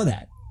 You didn't know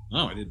that?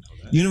 No, I didn't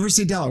know that.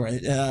 University of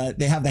Delaware.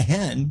 They have the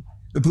hen,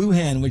 the blue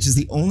hen, which is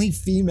the only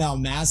female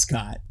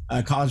mascot,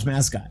 college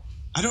mascot.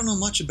 I don't know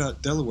much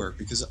about Delaware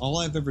because all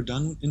I've ever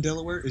done in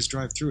Delaware is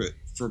drive through it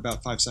for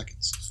about 5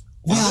 seconds.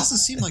 Well, it doesn't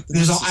seem like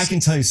I can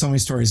tell you so many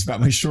stories about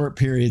my short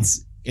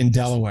periods in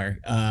Delaware.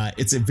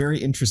 It's a very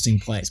interesting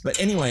place. But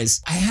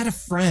anyways, I had a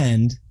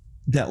friend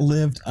that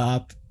lived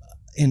up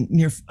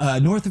near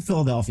north of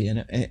Philadelphia in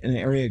an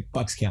area of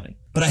Bucks County.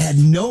 But I had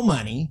no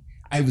money.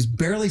 I was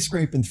barely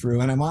scraping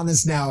through, and I'm on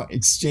this now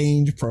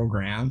exchange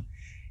program.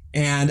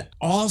 And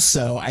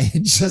also, I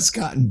had just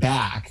gotten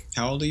back.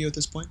 How old are you at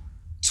this point?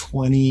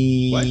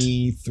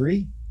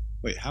 23.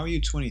 Wait, how are you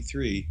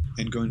 23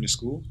 and going to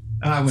school?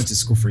 I went to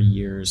school for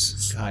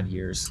years. God,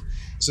 years.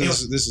 So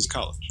this is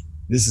college?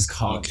 This is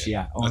college, okay.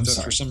 Yeah. Oh, I'm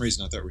sorry. For some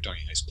reason, I thought we were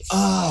talking high school.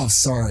 Oh,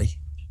 sorry.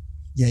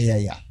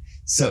 Yeah.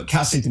 So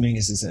Cal State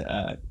Dominguez is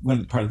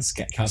one part of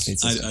the Cal State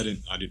system. I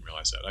didn't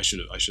realize that. I should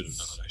have known.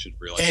 I should have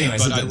realized.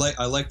 Anyways, that. But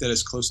I like that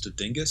it's close to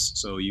Dingus.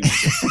 So you went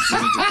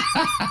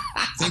to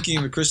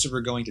thinking of Christopher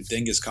going to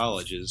Dingus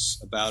College is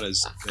about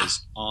as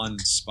on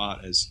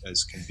spot as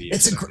can be.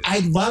 I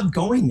love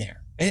going there.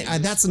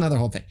 And that's another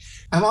whole thing.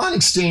 I'm on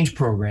exchange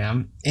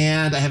program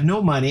and I have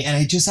no money, and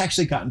I just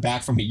actually gotten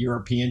back from a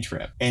European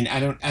trip. And I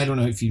don't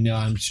know if you know,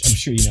 I'm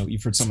sure you know,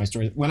 you've heard some of my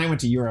stories. When I went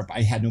to Europe,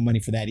 I had no money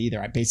for that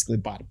either. I basically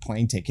bought a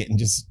plane ticket and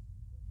just.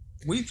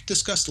 We've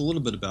discussed a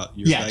little bit about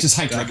your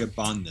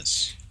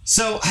vagabondness.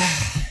 So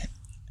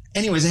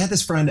anyways, I had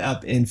this friend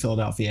up in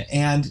Philadelphia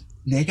and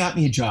they got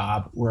me a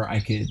job where I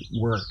could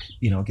work,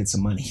 get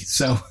some money.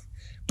 So,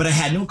 but I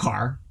had no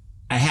car.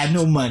 I had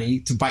no money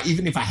to buy,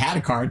 even if I had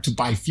a car, to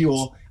buy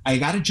fuel. I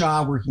got a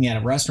job working at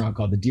a restaurant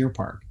called the Deer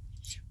Park,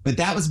 but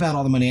that was about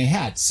all the money I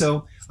had.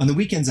 So on the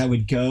weekends, I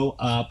would go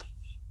up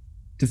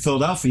to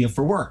Philadelphia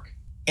for work.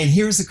 And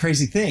here's the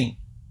crazy thing.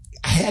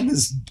 I had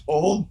this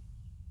old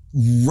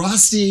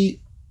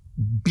rusty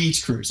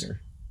beach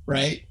cruiser,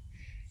 right?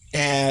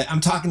 And I'm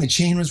talking, the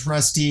chain was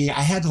rusty.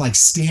 I had to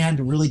stand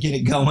to really get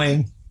it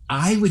going.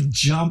 I would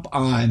jump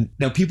on,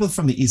 now people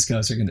from the East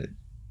Coast are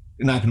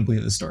not going to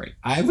believe the story.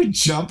 I would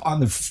jump on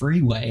the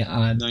freeway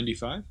on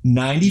 95?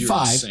 95. You're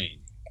insane.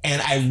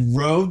 And I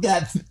rode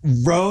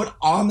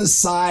on the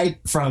side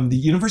from the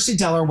University of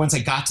Delaware. Once I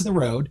got to the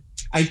road,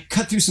 I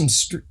cut through some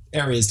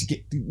areas to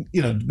get,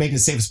 to make it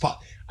as safe as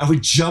possible. I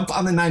would jump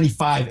on the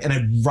 95 and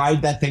I'd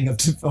ride that thing up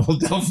to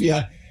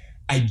Philadelphia.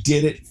 I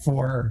did it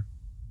for,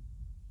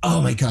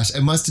 oh my gosh, I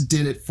must have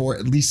did it for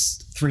at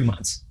least 3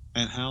 months.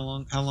 And how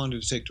long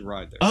did it take to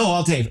ride there? Oh,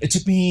 all day. It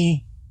took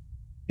me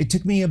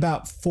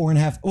about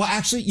 4.5. Well,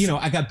 actually,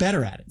 I got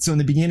better at it. So in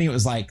the beginning, it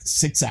was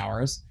 6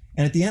 hours.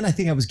 And at the end, I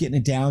think I was getting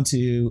it down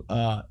to,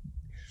 I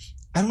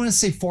don't want to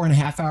say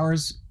 4.5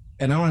 hours.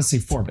 And I don't want to say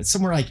 4, but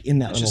somewhere in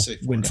that little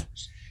window.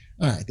 Hours.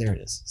 All right, there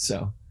it is.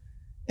 So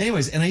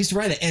anyways, and I used to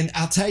ride it. And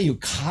I'll tell you,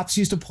 cops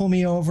used to pull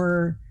me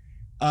over.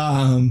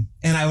 And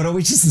I would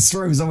always, the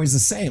story was always the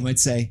same. I'd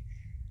say,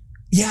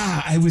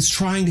 yeah, I was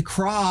trying to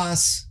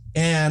cross.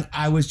 And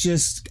I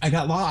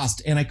got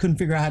lost and I couldn't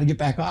figure out how to get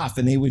back off.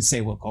 And they would say,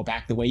 well, go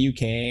back the way you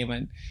came.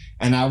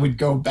 And I would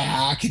go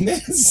back and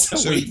then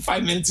wait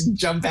 5 minutes and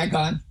jump back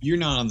on. You're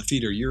not on the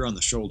feeder. You're on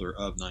the shoulder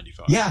of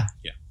 95. Yeah.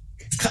 Yeah.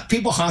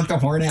 People honk the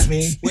horn at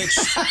me. Which,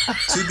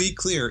 to be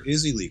clear,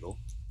 is illegal.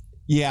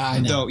 Yeah, I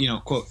know. Though,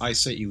 quote, I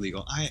say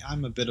illegal.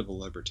 I'm a bit of a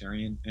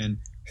libertarian and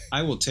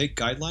I will take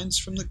guidelines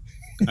from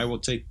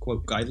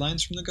quote,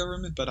 guidelines from the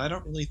government, but I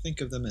don't really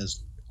think of them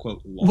as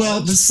quote laws.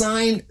 Well, the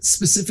sign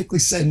specifically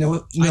said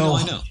no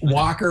I know.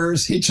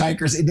 walkers,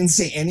 hitchhikers. It didn't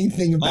say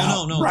anything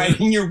about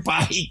riding your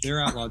bike.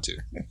 They're outlawed too.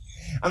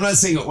 I'm not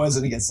saying it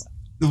wasn't against.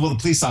 Well, the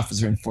police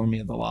officer informed me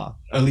of the law.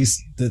 At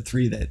least the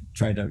 3 that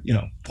tried to,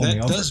 pull me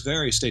over. That does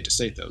vary state to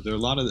state, though. There are a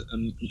lot of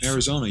in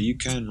Arizona. You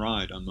can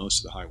ride on most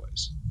of the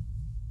highways.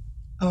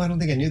 Oh, I don't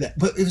think I knew that.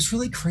 But it was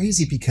really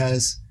crazy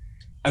because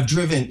I've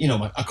driven,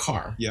 a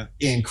car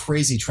in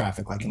crazy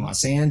traffic, like in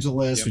Los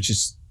Angeles, which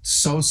is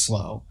so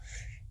slow.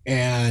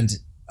 And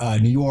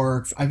New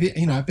York, I've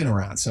been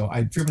around, so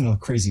I've driven to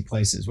crazy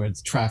places where the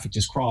traffic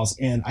just crawls.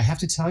 And I have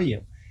to tell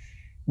you,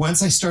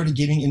 once I started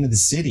getting into the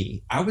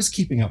city, I was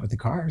keeping up with the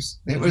cars.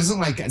 It wasn't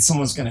like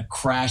someone's going to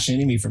crash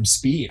into me from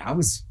speed. I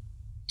was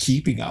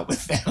keeping up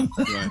with them.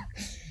 Right.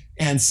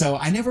 And so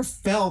I never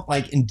felt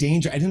in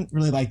danger. I didn't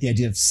really like the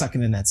idea of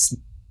sucking in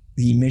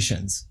the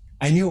emissions.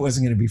 I knew it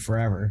wasn't going to be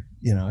forever.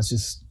 It's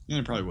just. And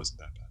it probably wasn't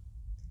that bad.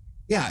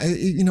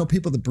 Yeah.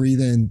 People that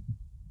breathe in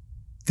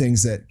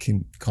things that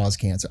can cause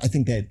cancer. I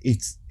think that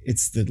it's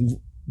the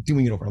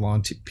doing it over a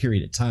long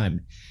period of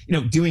time.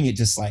 Doing it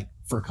just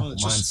for a couple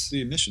months. Just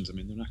the emissions. I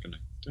mean, they're not going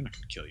to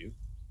kill you.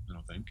 I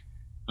don't think.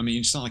 I mean,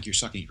 it's not like you're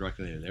sucking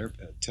directly at their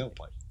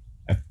tailpipe.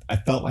 I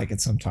felt like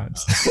it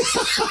sometimes.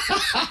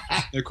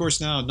 Of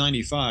course, now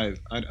 95.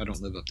 I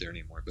don't live up there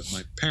anymore, but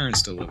my parents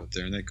still live up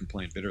there, and they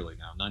complain bitterly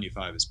now.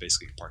 95 is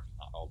basically a parking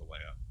lot all the way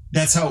up.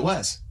 That's how it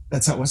was.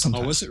 Sometimes.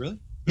 Oh, was it really?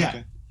 Yeah.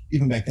 Okay.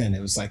 Even back then,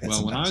 it was like that. Well,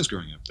 sometimes. when I was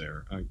growing up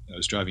there, I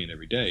was driving it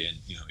every day, and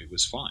it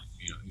was fine.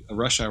 A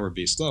rush hour would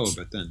be slow,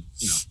 but then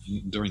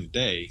during the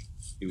day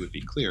it would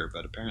be clear.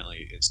 But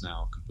apparently, it's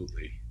now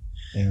completely.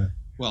 Yeah.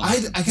 Well, I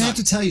have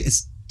to tell you,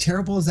 as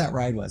terrible as that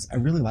ride was, I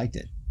really liked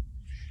it.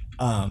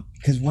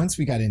 Because once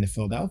we got into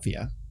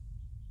Philadelphia,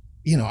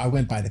 I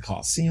went by the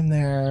Coliseum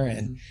there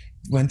and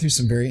went through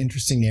some very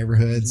interesting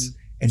neighborhoods,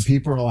 and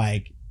people were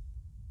like,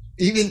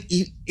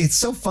 it's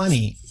so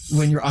funny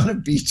when you're on a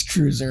beach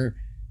cruiser.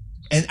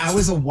 And I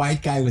was a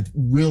white guy with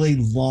really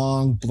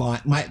long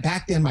blonde.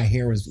 Back then, my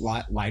hair was a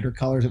lot lighter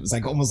colors. It was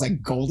almost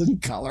like golden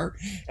color.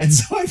 And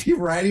so I'd be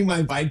riding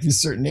my bike through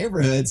certain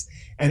neighborhoods,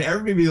 and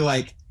everybody would be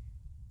like,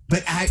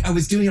 but I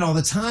was doing it all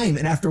the time.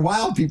 And after a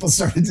while, people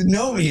started to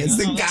know me as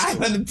the guy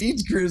on the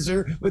beach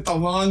cruiser with the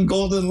long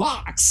golden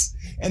locks.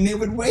 And they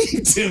would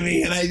wave to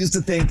me. And I used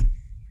to think,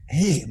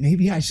 hey,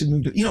 maybe I should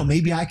move to,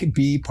 maybe I could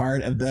be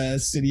part of the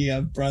city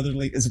of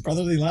brotherly. Is it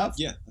brotherly love?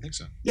 Yeah, I think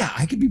so. Yeah,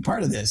 I could be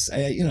part of this.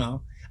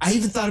 I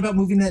even thought about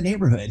moving to that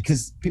neighborhood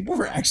because people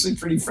were actually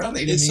pretty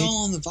friendly to me. It's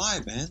all on the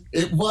vibe, man.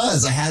 It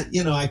was. I had,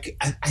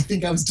 I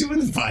think I was doing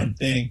the vibe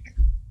thing.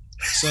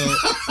 So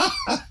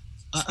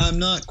I'm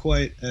not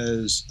quite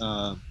as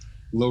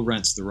low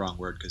rent's the wrong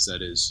word because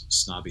that is a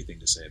snobby thing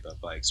to say about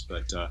bikes.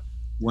 But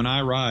when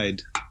I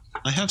ride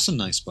I have some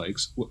nice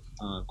bikes.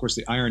 Of course,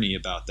 the irony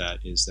about that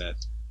is that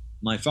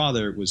my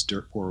father was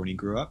dirt poor when he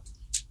grew up.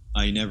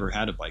 I never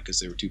had a bike because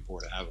they were too poor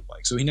to have a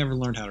bike. So he never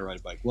learned how to ride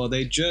a bike. Well,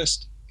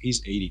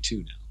 he's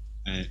 82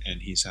 now,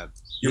 and he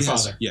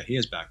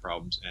has back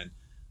problems. And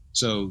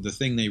so the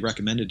thing they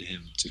recommended to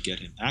him to get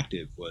him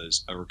active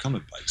was a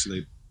recumbent bike. So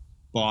they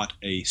bought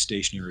a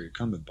stationary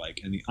recumbent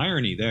bike. And the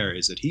irony there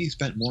is that he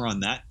spent more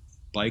on that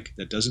bike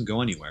that doesn't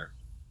go anywhere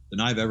than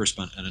I've ever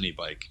spent on any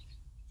bike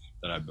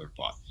that I've ever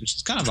bought, which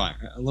is kind of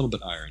a little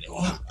bit irony.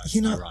 Well,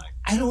 ironic.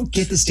 I don't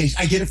get the station.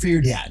 I get it for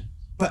your dad,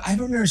 but I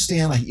don't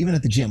understand, like, even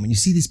at the gym, when you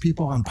see these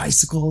people on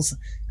bicycles,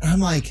 and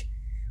I'm like,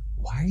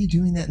 why are you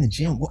doing that in the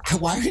gym?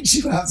 Why aren't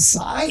you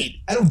outside?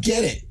 I don't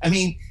get it. I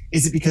mean,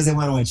 is it because they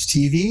want to watch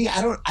TV?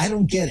 I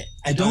don't get it.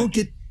 I don't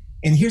get.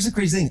 And here's the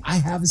crazy thing: I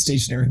have a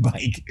stationary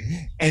bike,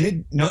 and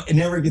it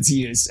never gets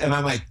used. And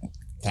I'm like,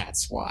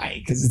 that's why,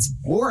 because it's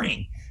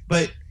boring.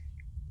 But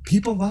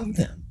people love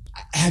them.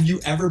 Have you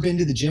ever been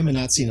to the gym and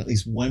not seen at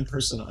least one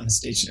person on a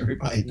stationary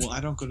bike? Well,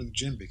 I don't go to the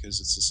gym because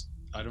it's just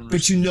I don't.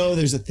 But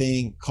there's a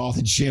thing called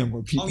the gym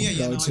where people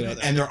go to it,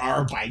 that. and there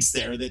are bikes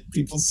there that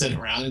people sit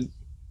around and.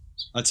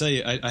 I'll tell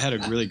you, I had a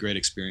really great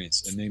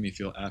experience. It made me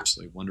feel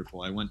absolutely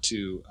wonderful. I went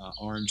to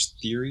Orange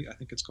Theory, I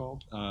think it's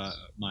called.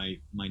 My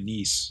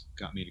niece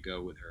got me to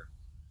go with her.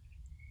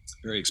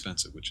 Very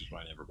expensive, which is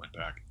why I never went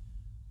back.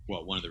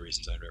 Well, one of the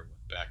reasons I never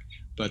went back.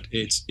 But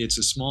it's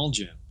a small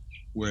gym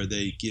where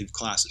they give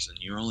classes, and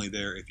you're only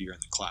there if you're in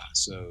the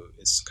class. So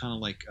it's kind of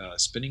like a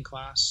spinning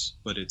class,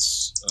 but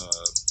it's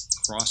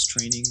cross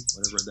training,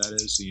 whatever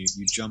that is. So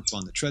you jump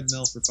on the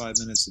treadmill for 5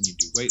 minutes, then you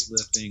do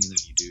weightlifting, and then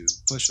you do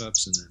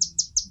push-ups, and then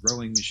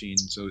rowing machine.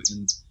 So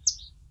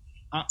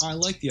I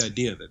like the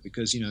idea of it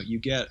because you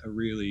get a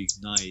really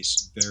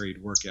nice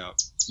varied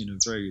workout in a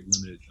very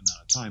limited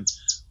amount of time.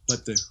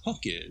 But the hook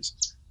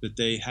is that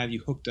they have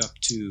you hooked up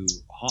to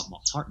a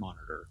heart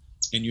monitor,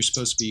 and you're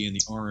supposed to be in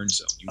the orange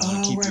zone. You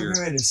want to keep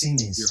your I've seen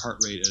these. Your heart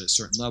rate at a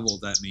certain level.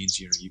 That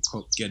means you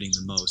quote getting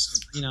the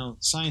most.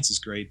 Science is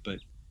great, but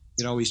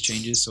it always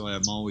changes. So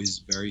I'm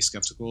always very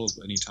skeptical of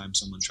any time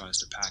someone tries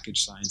to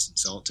package science and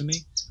sell it to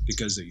me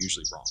because they're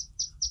usually wrong.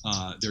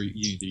 They're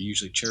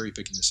usually cherry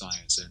picking the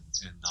science and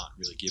not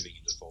really giving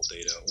you the full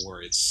data,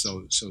 or it's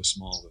so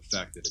small of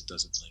effect that it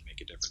doesn't really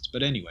make a difference.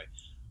 But anyway,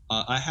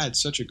 I had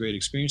such a great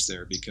experience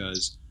there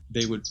because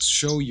they would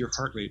show your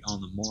heart rate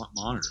on the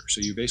monitor, so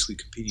you're basically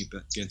competing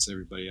against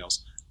everybody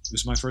else. It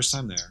was my first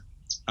time there.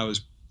 I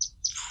was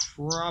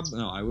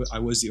I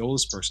was the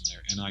oldest person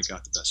there, and I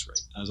got the best rate.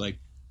 I was like,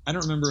 I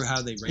don't remember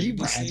how they rated. Are you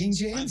bragging,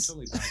 James? I'm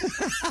totally bragging.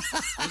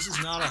 This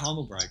is not a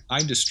humble brag.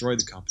 I destroyed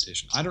the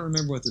competition. I don't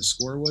remember what the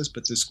score was,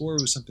 but the score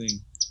was something.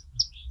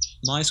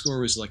 My score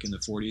was like in the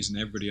 40s, and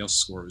everybody else's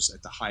score was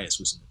at the highest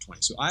was in the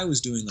 20s. So I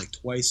was doing like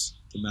twice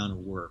the amount of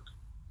work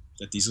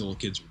that these little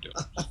kids were doing.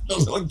 The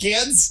little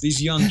kids?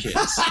 These young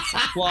kids.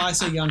 Well, I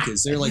say young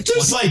kids. They're like 20.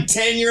 Just like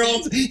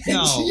 10-year-olds?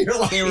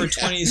 No, they were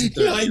 20s and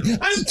 30s.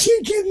 I'm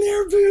kicking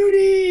their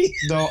booty.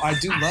 No, I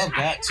do love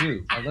that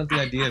too. I love the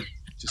idea of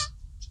just...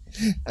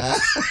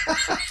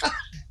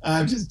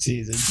 I'm just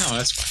teasing. No,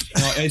 that's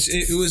fine. No,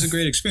 it was a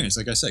great experience,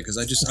 like I said, because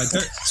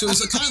so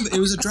it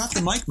was a drop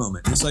the mic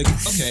moment. It's like,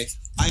 okay,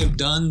 I have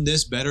done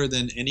this better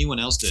than anyone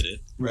else did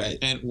it, right?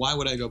 And why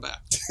would I go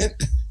back?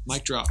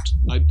 Mic dropped.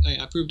 I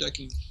proved I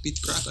can beat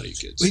the crap out of you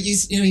kids. But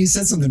you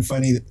said something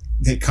funny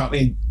that caught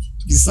me.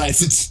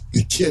 Besides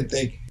the kid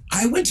thing,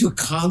 I went to a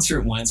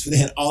concert once where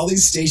they had all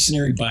these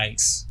stationary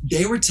bikes.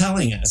 They were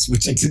telling us,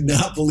 which I did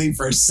not believe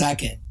for a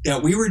second,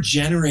 that we were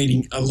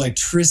generating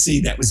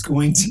electricity that was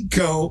going to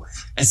go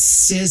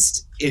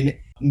assist in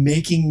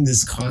making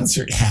this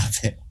concert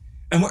happen.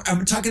 And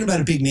I'm talking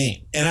about a big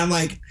name. And I'm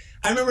like,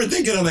 I remember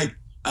thinking,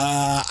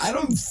 I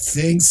don't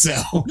think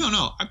so.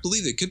 No, I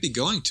believe it could be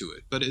going to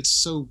it, but it's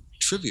so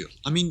trivial.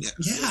 I mean,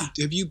 yeah.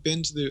 Have you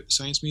been to the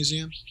Science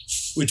Museum?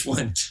 Which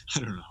one? I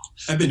don't know.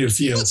 I've been to a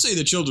few. Let's say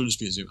the Children's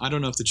Museum. I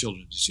don't know if the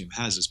Children's Museum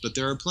has this, but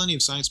there are plenty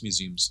of science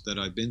museums that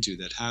I've been to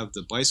that have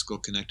the bicycle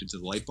connected to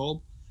the light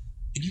bulb,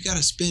 and you got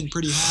to spin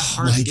pretty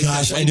hard. Oh my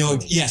gosh, I know.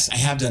 Yes, I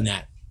have done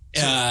that.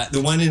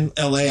 The one in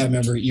LA, I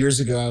remember years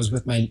ago, I was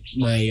with my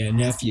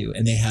nephew,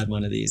 and they had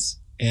one of these,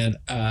 and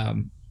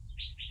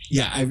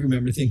I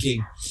remember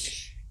thinking,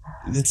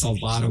 that's a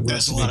lot of work.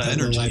 That's a lot of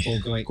energy. Light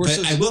bulb going.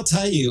 But I will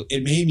tell you,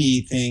 it made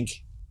me think,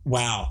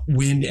 wow,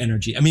 wind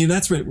energy. I mean,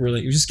 that's what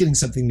really, you're just getting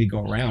something to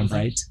go around,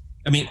 right?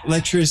 I mean,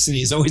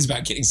 electricity is always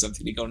about getting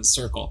something to go in a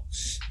circle.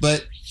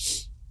 But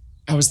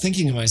I was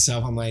thinking to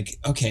myself, I'm like,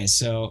 okay,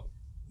 so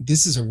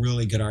this is a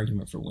really good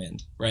argument for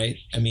wind, right?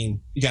 I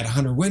mean, you got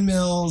 100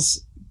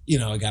 windmills, you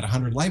got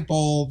 100 light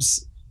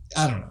bulbs.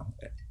 I don't know.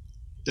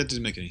 That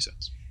didn't make any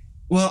sense.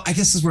 Well, I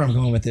guess this is where I'm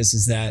going with this,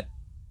 is that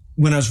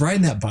when I was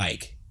riding that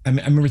bike, I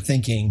remember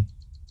thinking,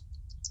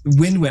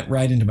 wind went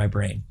right into my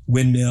brain.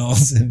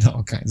 Windmills and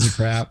all kinds of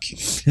crap.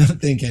 I'm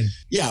thinking,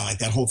 yeah, like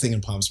that whole thing in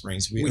Palm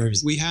Springs. We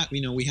have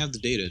the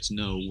data to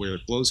know where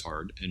it blows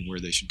hard and where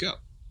they should go.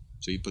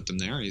 So you put them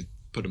there. You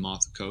put them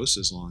off the coast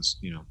as long as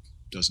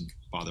doesn't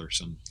bother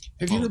some.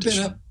 Have you ever been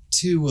up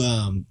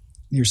to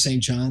near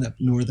St. John up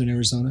northern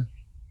Arizona?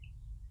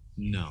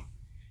 No.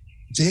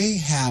 They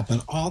have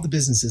on all the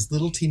businesses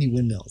little teeny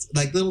windmills,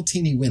 like little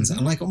teeny winds. Mm-hmm.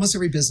 And like almost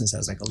every business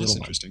has like a little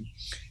one. Interesting.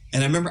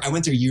 And I remember I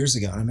went there years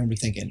ago and I remember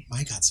thinking,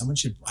 my God,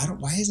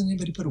 why hasn't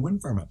anybody put a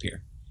wind farm up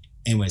here?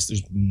 Anyways,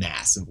 there's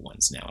massive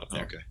ones now up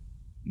there. Okay.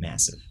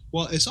 Massive.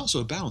 Well, it's also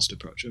a balanced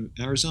approach. In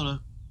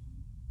Arizona,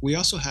 we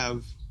also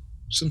have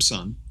some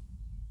sun.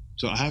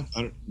 So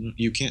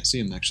you can't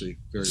see them actually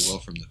very well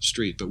from the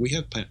street, but we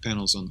have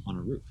panels on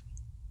a roof.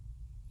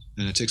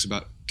 And it takes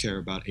about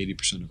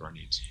 80% of our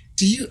needs.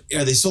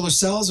 Are they solar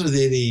cells or are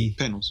they the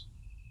panels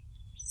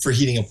for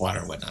heating up water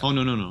and whatnot? Oh,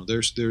 no.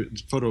 They're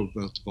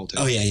photovoltaic.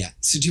 Oh, yeah.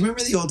 So do you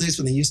remember the old days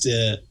when they used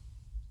to,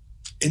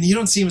 and you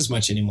don't see them as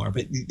much anymore,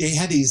 but they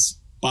had these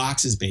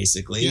boxes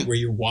basically where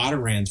your water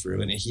ran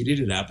through and it heated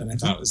it up. And I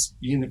thought it was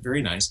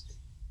very nice.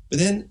 But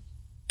then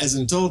as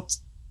an adult,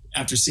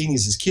 after seeing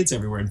these as kids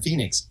everywhere in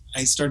Phoenix,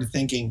 I started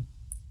thinking,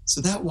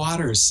 so that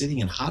water is sitting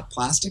in hot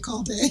plastic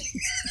all day?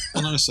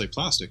 Well, not necessarily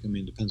plastic. I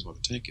mean, it depends what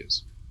the tank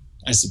is.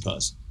 I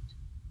suppose.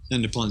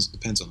 And it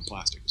depends on the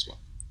plastic as well.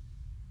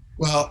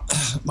 Well,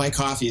 my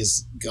coffee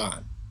is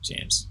gone,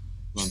 James.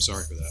 Well, I'm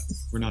sorry for that.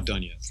 We're not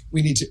done yet.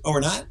 We need to. Oh, we're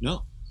not?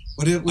 No.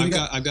 What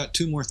I've got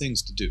 2 more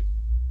things to do.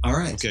 All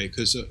right. Okay,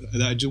 because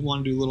I do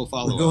want to do a little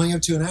follow-up. We're going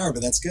up to an hour,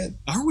 but that's good.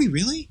 Are we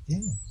really? Yeah.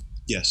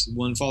 Yes.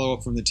 One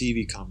follow-up from the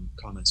TV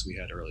comments we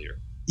had earlier.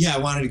 Yeah, I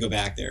wanted to go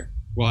back there.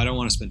 Well, I don't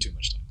want to spend too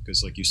much time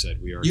because, like you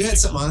said, we are. You had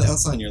something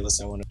else on your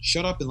list I want to.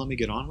 Shut up and let me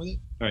get on with it.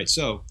 All right.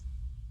 So,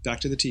 back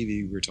to the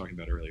TV we were talking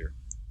about earlier.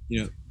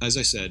 You know, as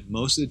I said,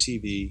 most of the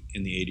TV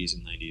in the 80s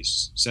and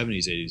 90s,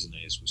 70s, 80s, and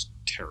 90s was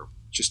terrible,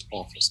 just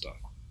awful stuff.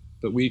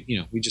 But we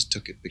just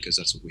took it because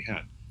that's what we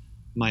had.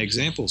 My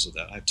examples of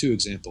that, I have 2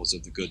 examples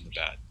of the good and the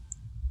bad.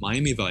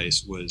 Miami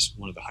Vice was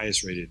one of the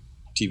highest rated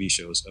TV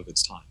shows of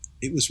its time.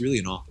 It was really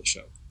an awful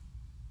show.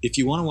 If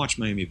you want to watch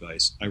Miami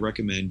Vice, I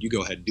recommend you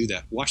go ahead and do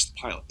that. Watch the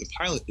pilot. The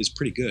pilot is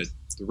pretty good.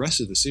 The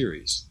rest of the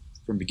series,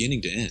 from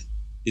beginning to end,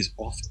 is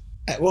awful.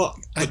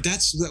 But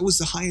that was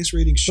the highest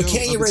rating show. But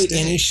can't you rate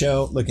any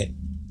show? Look at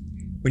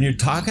when you're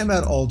talking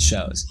about old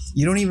shows,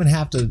 you don't even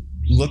have to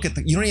look at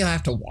you don't even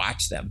have to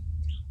watch them.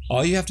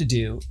 All you have to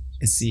do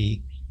is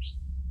see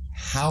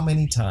how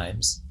many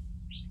times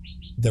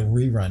the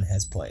rerun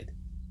has played.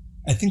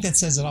 I think that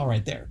says it all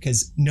right there,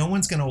 because no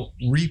one's going to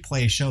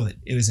replay a show that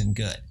it isn't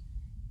good.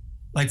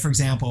 Like, for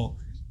example,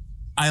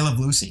 I Love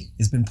Lucy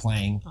has been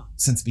playing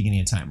since the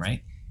beginning of time,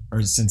 right?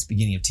 Or since the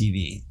beginning of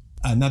TV.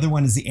 Another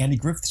one is the Andy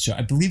Griffith Show.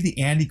 I believe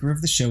the Andy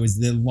Griffith Show is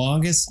the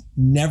longest,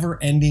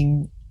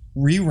 never-ending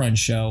rerun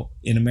show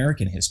in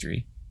American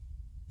history.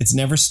 It's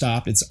never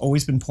stopped. It's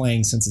always been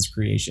playing since its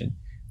creation.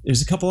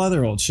 There's a couple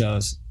other old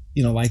shows,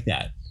 like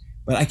that.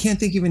 But I can't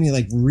think of any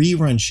like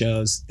rerun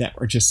shows that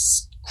are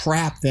just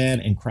crap then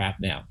and crap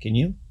now. Can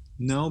you?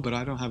 No, but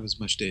I don't have as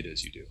much data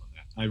as you do on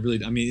that.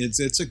 I mean,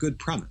 it's a good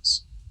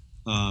premise.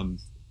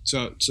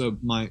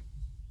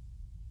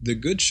 The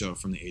good show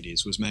from the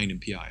 80s was Magnum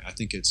P.I. I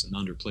think it's an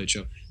underplayed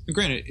show. And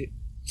granted,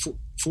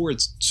 for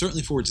its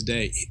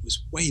day, it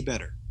was way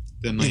better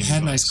than Miami Vice. It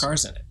had Vice. nice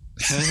cars in it.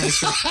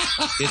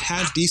 It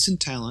had decent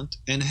talent,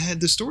 and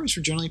the stories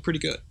were generally pretty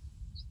good.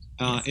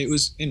 It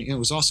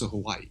was also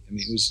Hawaii. I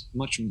mean, it was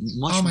much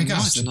oh my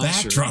gosh, the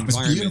backdrop was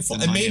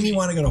beautiful. It made me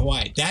want to go to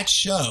Hawaii. That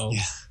show,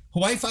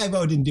 Hawaii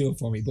Five-0 didn't do it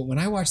for me, but when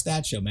I watched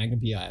that show, Magnum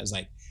P.I., I was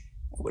like,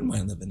 I wouldn't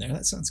mind living there.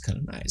 That sounds kind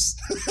of nice.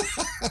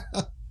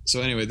 So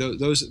anyway,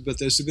 those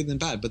are good and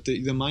bad. But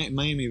the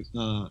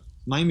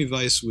Miami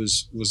Vice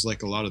was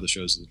like a lot of the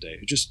shows of the day,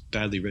 just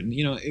badly written.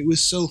 It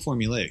was so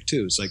formulaic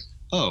too. It's like,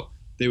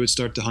 they would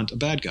start to hunt a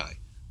bad guy.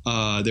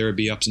 There would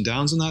be ups and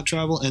downs in that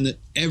travel, and that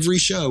every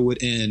show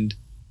would end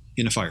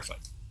in a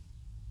firefight.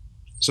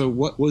 So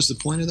what was the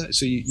point of that?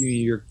 So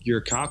you're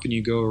a cop and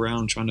you go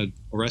around trying to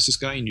arrest this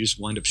guy and you just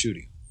wind up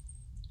shooting him.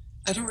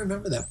 I don't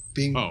remember that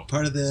being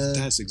part of the...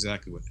 That's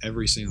exactly what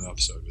every single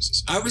episode was the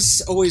same. I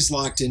was always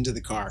locked into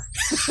the car.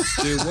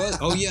 There was.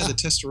 Oh, yeah, the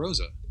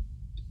Testarossa.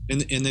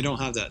 And they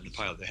don't have that in the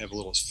pilot. They have a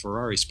little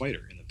Ferrari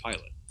Spider in the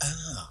pilot.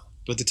 Oh.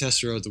 But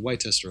the white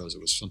Testarossa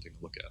was something to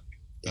look at.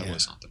 That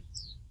was something.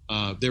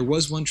 There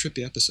was one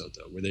trippy episode,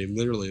 though, where they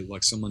literally,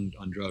 like someone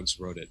on drugs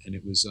wrote it, and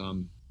it was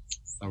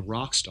a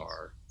rock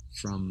star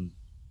from,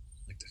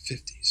 like, the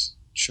 50s.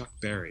 Chuck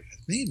Berry. It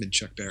may have been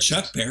Chuck Berry.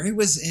 Chuck Berry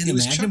was in a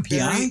Magnum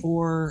P.I.?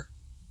 Or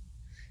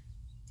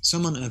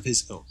someone of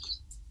his ilk.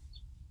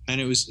 And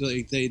it was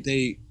like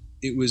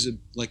it was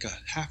like a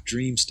half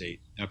dream state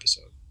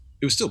episode.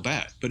 It was still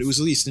bad, but it was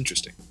at least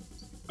interesting.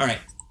 All right.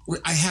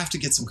 I have to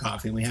get some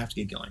coffee and we have to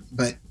get going.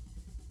 But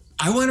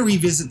I want to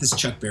revisit this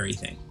Chuck Berry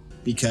thing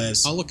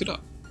because... I'll look it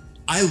up.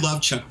 I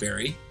love Chuck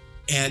Berry.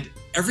 And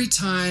every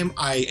time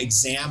I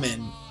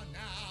examine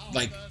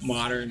like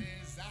modern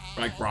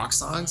like rock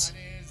songs,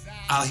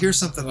 I'll hear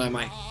something and I'm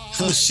like,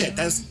 oh shit,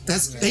 that's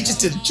they just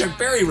did a Chuck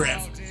Berry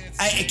riff.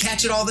 I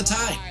catch it all the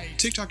time.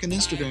 TikTok and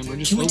Instagram are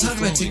just... Can we talk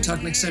about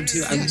TikTok next time too?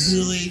 Yes.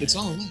 It's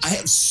all a list. I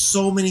have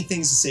so many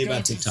things to say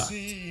about TikTok.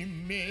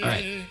 All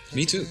right.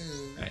 Me too.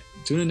 All right.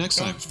 Tune in next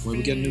time when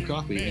we get a new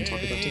coffee and talk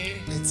about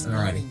TikTok. It's All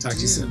righty. Talk to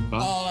you soon. Bye.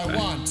 All I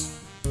want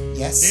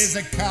Yes. is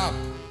a cup,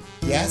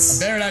 a Yes.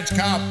 very large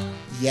cup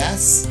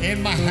Yes.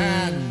 in my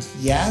hand.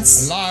 A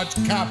Yes. large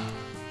cup,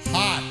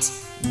 hot,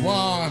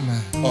 warm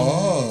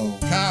Oh.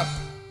 cup.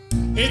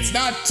 It's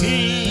not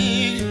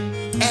tea.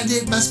 And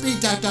it must be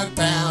dark, dark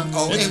brown.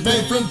 Oh, It's it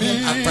will from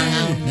him a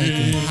brown. Make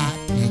it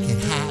hot, make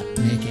it hot,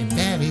 make it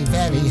very,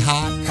 very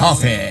hot.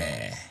 Coffee.